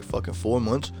did like fucking 4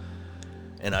 months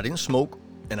and I didn't smoke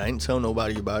and I didn't tell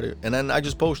nobody about it. And then I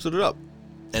just posted it up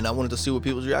and I wanted to see what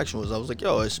people's reaction was. I was like,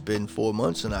 yo, it's been 4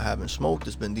 months and I haven't smoked.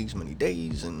 It's been these many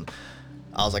days. And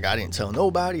I was like, I didn't tell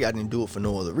nobody. I didn't do it for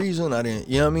no other reason. I didn't,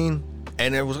 you know what I mean?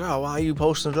 And it was like, oh, why are you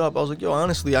posting it up? I was like, yo,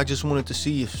 honestly, I just wanted to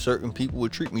see if certain people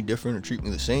would treat me different or treat me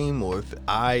the same, or if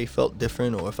I felt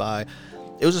different, or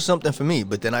it was just something for me.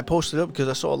 But then I posted it up because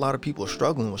I saw a lot of people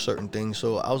struggling with certain things.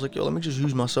 So I was like, yo, let me just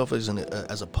use myself as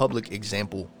a public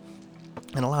example.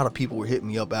 And a lot of people were hitting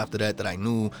me up after that I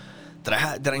knew but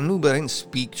I didn't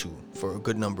speak to for a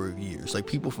good number of years. Like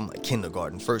people from like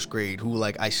kindergarten, first grade, who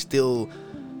like I still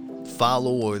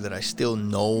follow or that I still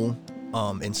know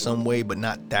in some way, but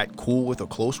not that cool with or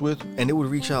close with. And they would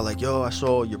reach out like, yo, I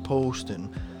saw your post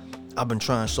and I've been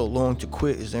trying so long to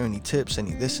quit. Is there any tips,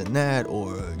 any this and that?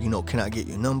 Or, you know, can I get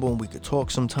your number and we could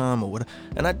talk sometime or whatever?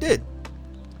 And I did,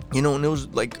 you know, and it was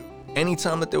like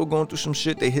anytime that they were going through some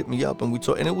shit, they hit me up and we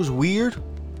talked. And it was weird.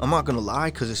 I'm not going to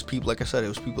lie, because it's people, like I said, it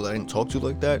was people that I didn't talk to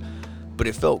like that. But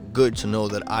it felt good to know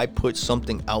that I put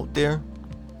something out there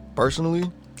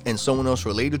personally and someone else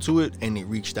related to it and they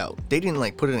reached out. They didn't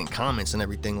like put it in comments and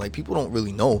everything. Like people don't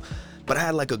really know. But I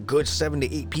had like a good 7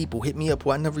 to 8 people hit me up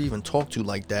who I never even talked to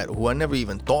like that, or who I never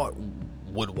even thought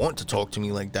would want to talk to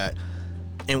me like that,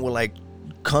 and were like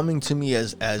coming to me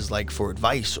as like for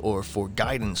advice or for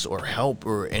guidance or help,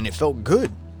 and it felt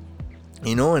good,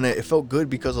 you know. And it felt good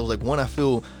because I was like, one, I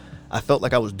felt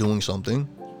like I was doing something,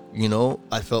 you know.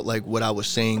 I felt like what I was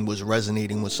saying was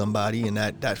resonating with somebody, and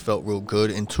that felt real good.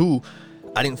 And two,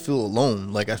 I didn't feel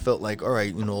alone. Like I felt like, all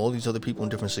right, you know, all these other people in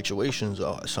different situations,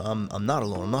 so I'm not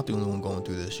alone. I'm not the only one going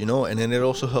through this, you know. And then it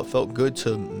also felt good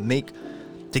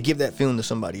to give that feeling to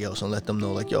somebody else and let them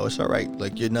know, like, yo, it's all right.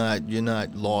 Like you're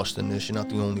not lost in this. You're not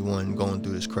the only one going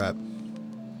through this crap,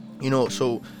 you know.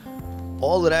 So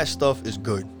all of that stuff is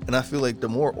good, and I feel like the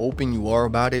more open you are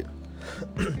about it,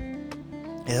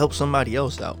 it helps somebody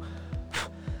else out.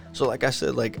 So like I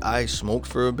said, like I smoked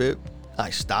for a bit, I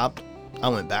stopped. I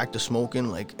went back to smoking,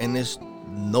 like, and there's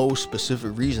no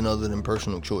specific reason other than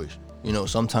personal choice. You know,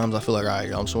 sometimes I feel like, all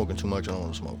right, I'm smoking too much, I don't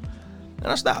want to smoke, and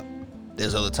I stop.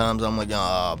 There's other times I'm like,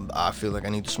 I feel like I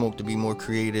need to smoke to be more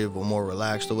creative or more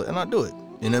relaxed, and I do it.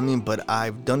 You know what I mean? But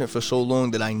I've done it for so long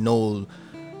that I know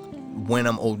when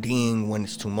I'm ODing, when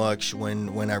it's too much,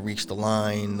 when I reach the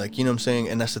line, like, you know what I'm saying?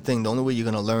 And that's the thing. The only way you're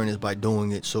going to learn is by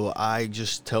doing it. So I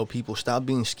just tell people, stop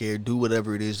being scared. Do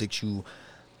whatever it is that you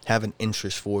have an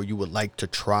interest for, you would like to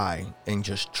try, and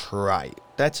just try it.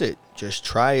 That's it. Just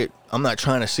try it. I'm not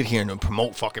trying to sit here and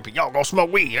promote fucking people. Yo, go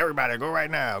smoke weed. Everybody go right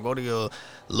now. Go to your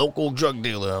local drug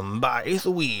dealer and buy an eighth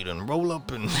of weed and roll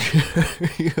up and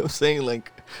you know what I'm saying?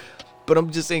 Like, but I'm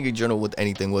just saying in general with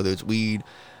anything, whether it's weed,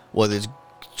 whether it's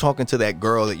talking to that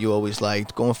girl that you always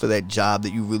liked, going for that job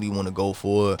that you really want to go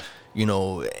for, you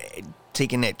know,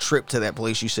 taking that trip to that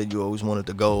place you said you always wanted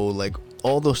to go, like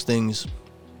all those things.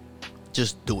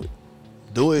 Just do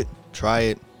it, try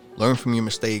it, learn from your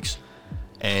mistakes,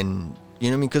 and you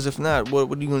know what I mean? Because if not, what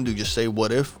are you gonna do? Just say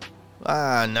what if?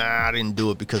 Nah, I didn't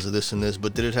do it because of this and this,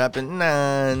 but did it happen? Nah.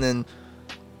 And then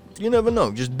you never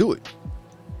know. Just do it.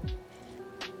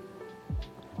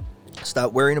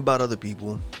 Stop worrying about other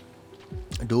people.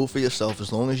 Do it for yourself.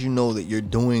 As long as you know that you're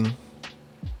doing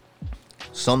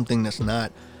something that's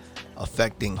not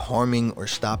affecting, harming, or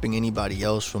stopping anybody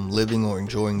else from living or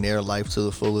enjoying their life to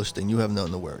the fullest, then you have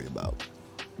nothing to worry about.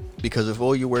 Because if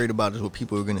all you're worried about is what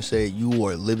people are going to say, you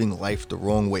are living life the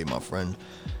wrong way, my friend.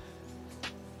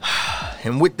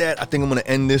 And with that, I think I'm going to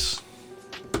end this.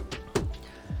 I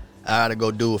gotta go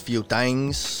do a few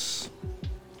things,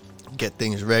 get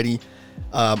things ready.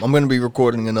 I'm going to be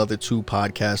recording another 2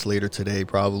 podcasts later today,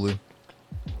 probably,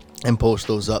 and post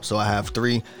those up, so I have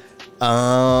 3.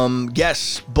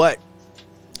 Yes, but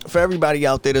for everybody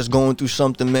out there that's going through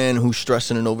something, man, who's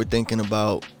stressing and overthinking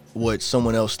about what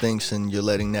someone else thinks and you're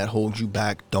letting that hold you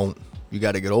back, don't. You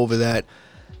got to get over that.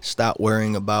 Stop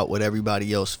worrying about what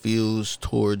everybody else feels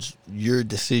towards your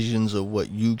decisions of what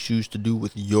you choose to do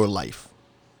with your life.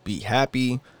 Be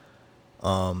happy.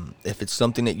 If it's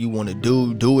something that you want to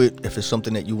do it. If it's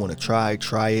something that you want to try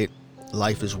it.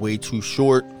 Life is way too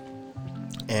short.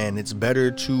 And it's better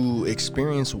to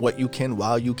experience what you can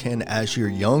while you can as you're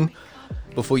young,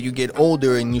 before you get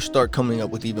older and you start coming up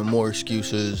with even more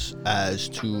excuses as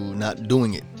to not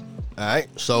doing it. All right.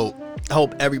 So I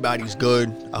hope everybody's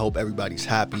good. I hope everybody's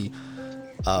happy.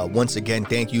 Once again,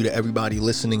 thank you to everybody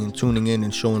listening and tuning in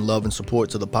and showing love and support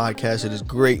to the podcast. It is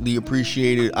greatly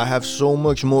appreciated. I have so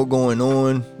much more going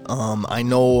on. I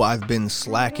know I've been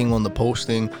slacking on the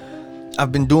posting.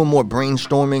 I've been doing more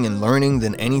brainstorming and learning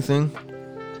than anything.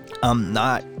 I'm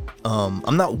not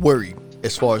worried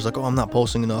as far as like, oh, I'm not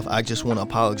posting enough. I just want to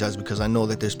apologize because I know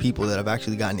that there's people that have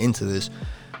actually gotten into this,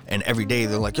 and every day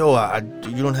they're like, yo,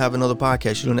 you don't have another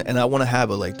podcast, and I want to have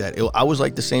it like that. I was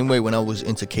like the same way when I was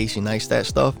into Casey Neistat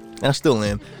stuff, and I still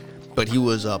am. But he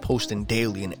was posting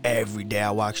daily, and every day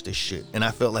I watched this shit. And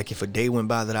I felt like if a day went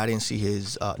by that I didn't see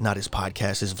his, not his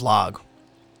podcast, his vlog.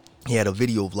 He had a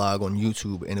video vlog on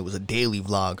YouTube, and it was a daily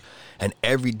vlog. And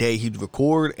every day he'd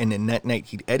record, and then that night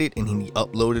he'd edit, and he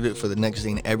uploaded it for the next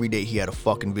day. And every day he had a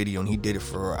fucking video, and he did it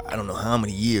for I don't know how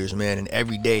many years, man. And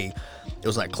every day it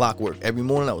was like clockwork. Every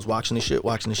morning I was watching this shit,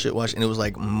 and it was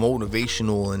like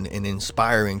motivational and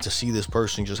inspiring to see this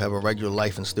person just have a regular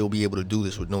life and still be able to do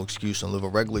this with no excuse and live a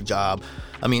regular job.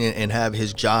 I mean, and have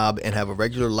his job and have a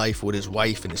regular life with his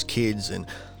wife and his kids,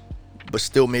 but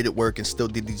still made it work and still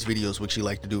did these videos, which he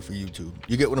liked to do for YouTube.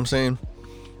 You get what I'm saying?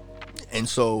 And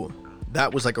so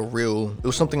that was like it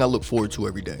was something I look forward to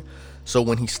every day. So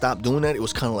when he stopped doing that, it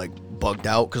was kind of like bugged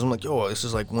out, because I'm like, yo, this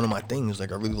is like one of my things.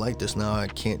 Like, I really like this. Now I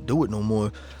can't do it no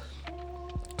more.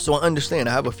 So I understand.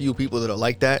 I have a few people that are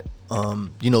like that.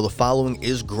 The following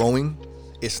is growing.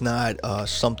 It's not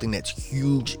something that's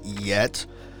huge yet,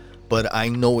 but I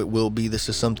know it will be. This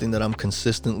is something that I'm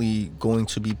consistently going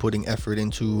to be putting effort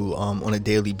into on a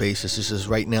daily basis. This is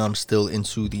right now I'm still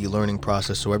into the learning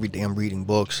process. So every day I'm reading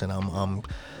books and I'm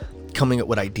coming up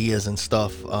with ideas and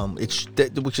stuff.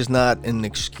 Which is not an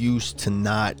excuse to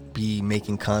not be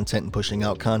making content and pushing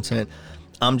out content.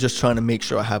 I'm just trying to make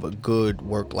sure I have a good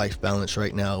work-life balance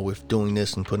right now with doing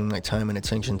this and putting my time and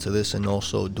attention to this, and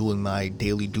also doing my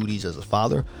daily duties as a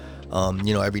father.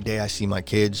 Every day I see my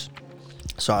kids.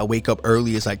 So I wake up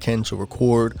early as I can to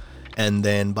record, and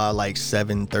then by like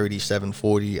 7:30,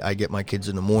 7:40, I get my kids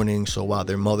in the morning. So while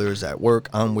their mother is at work,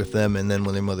 I'm with them, and then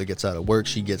when their mother gets out of work,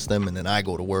 she gets them, and then I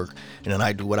go to work, and then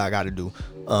I do what I got to do.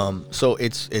 So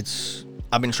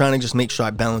I've been trying to just make sure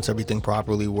I balance everything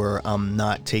properly, where I'm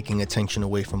not taking attention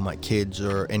away from my kids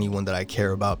or anyone that I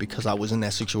care about, because I was in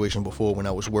that situation before when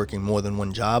I was working more than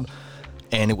one job.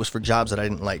 And it was for jobs that I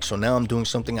didn't like. So now I'm doing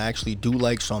something I actually do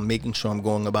like. So I'm making sure I'm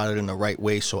going about it in the right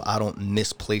way, so I don't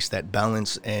misplace that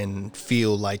balance and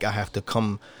feel like I have to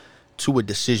come to a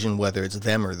decision whether it's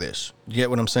them or this. You get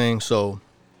what I'm saying? So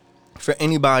for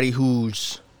anybody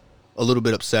who's a little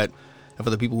bit upset, and for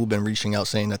the people who've been reaching out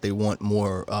saying that they want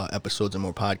more episodes and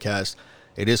more podcasts,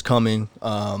 it is coming.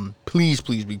 Please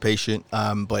be patient.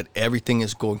 But everything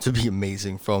is going to be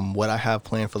amazing, from what I have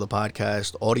planned for the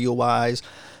podcast audio-wise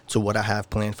to what I have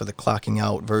planned for the clocking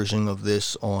out version of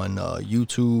this on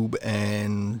YouTube,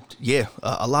 and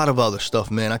a lot of other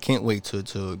stuff, man. I can't wait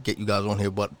to get you guys on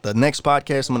here. But the next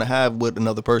podcast I'm going to have with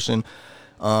another person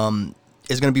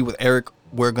is going to be with Eric.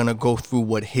 We're going to go through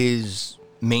what his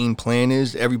main plan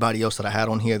is. Everybody else that I had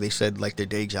on here, they said like their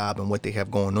day job and what they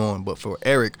have going on. But for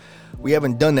Eric, we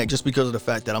haven't done that just because of the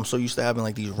fact that I'm so used to having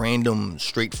like these random,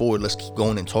 straightforward, let's keep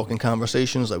going and talking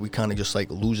conversations. Like we kind of just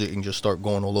like lose it and just start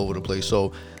going all over the place.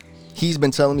 So he's been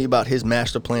telling me about his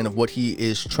master plan of what he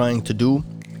is trying to do,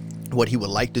 what he would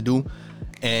like to do.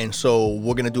 And so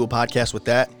we're going to do a podcast with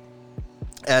that,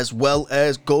 as well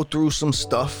as go through some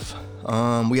stuff.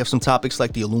 We have some topics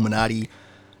like the Illuminati,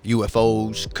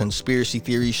 UFOs, conspiracy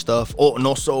theory stuff. Oh, and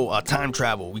also time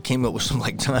travel. We came up with some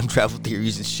like time travel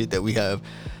theories and shit that we have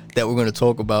that we're going to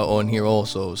talk about on here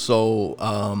also. So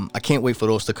I can't wait for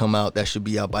those to come out. That should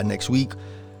be out by next week.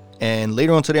 And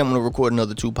later on today, I'm going to record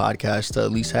another 2 podcasts to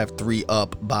at least have 3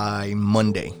 up by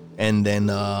Monday. And then,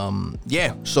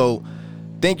 so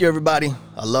thank you, everybody.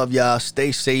 I love y'all.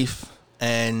 Stay safe.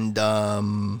 And,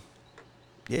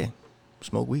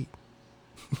 smoke weed.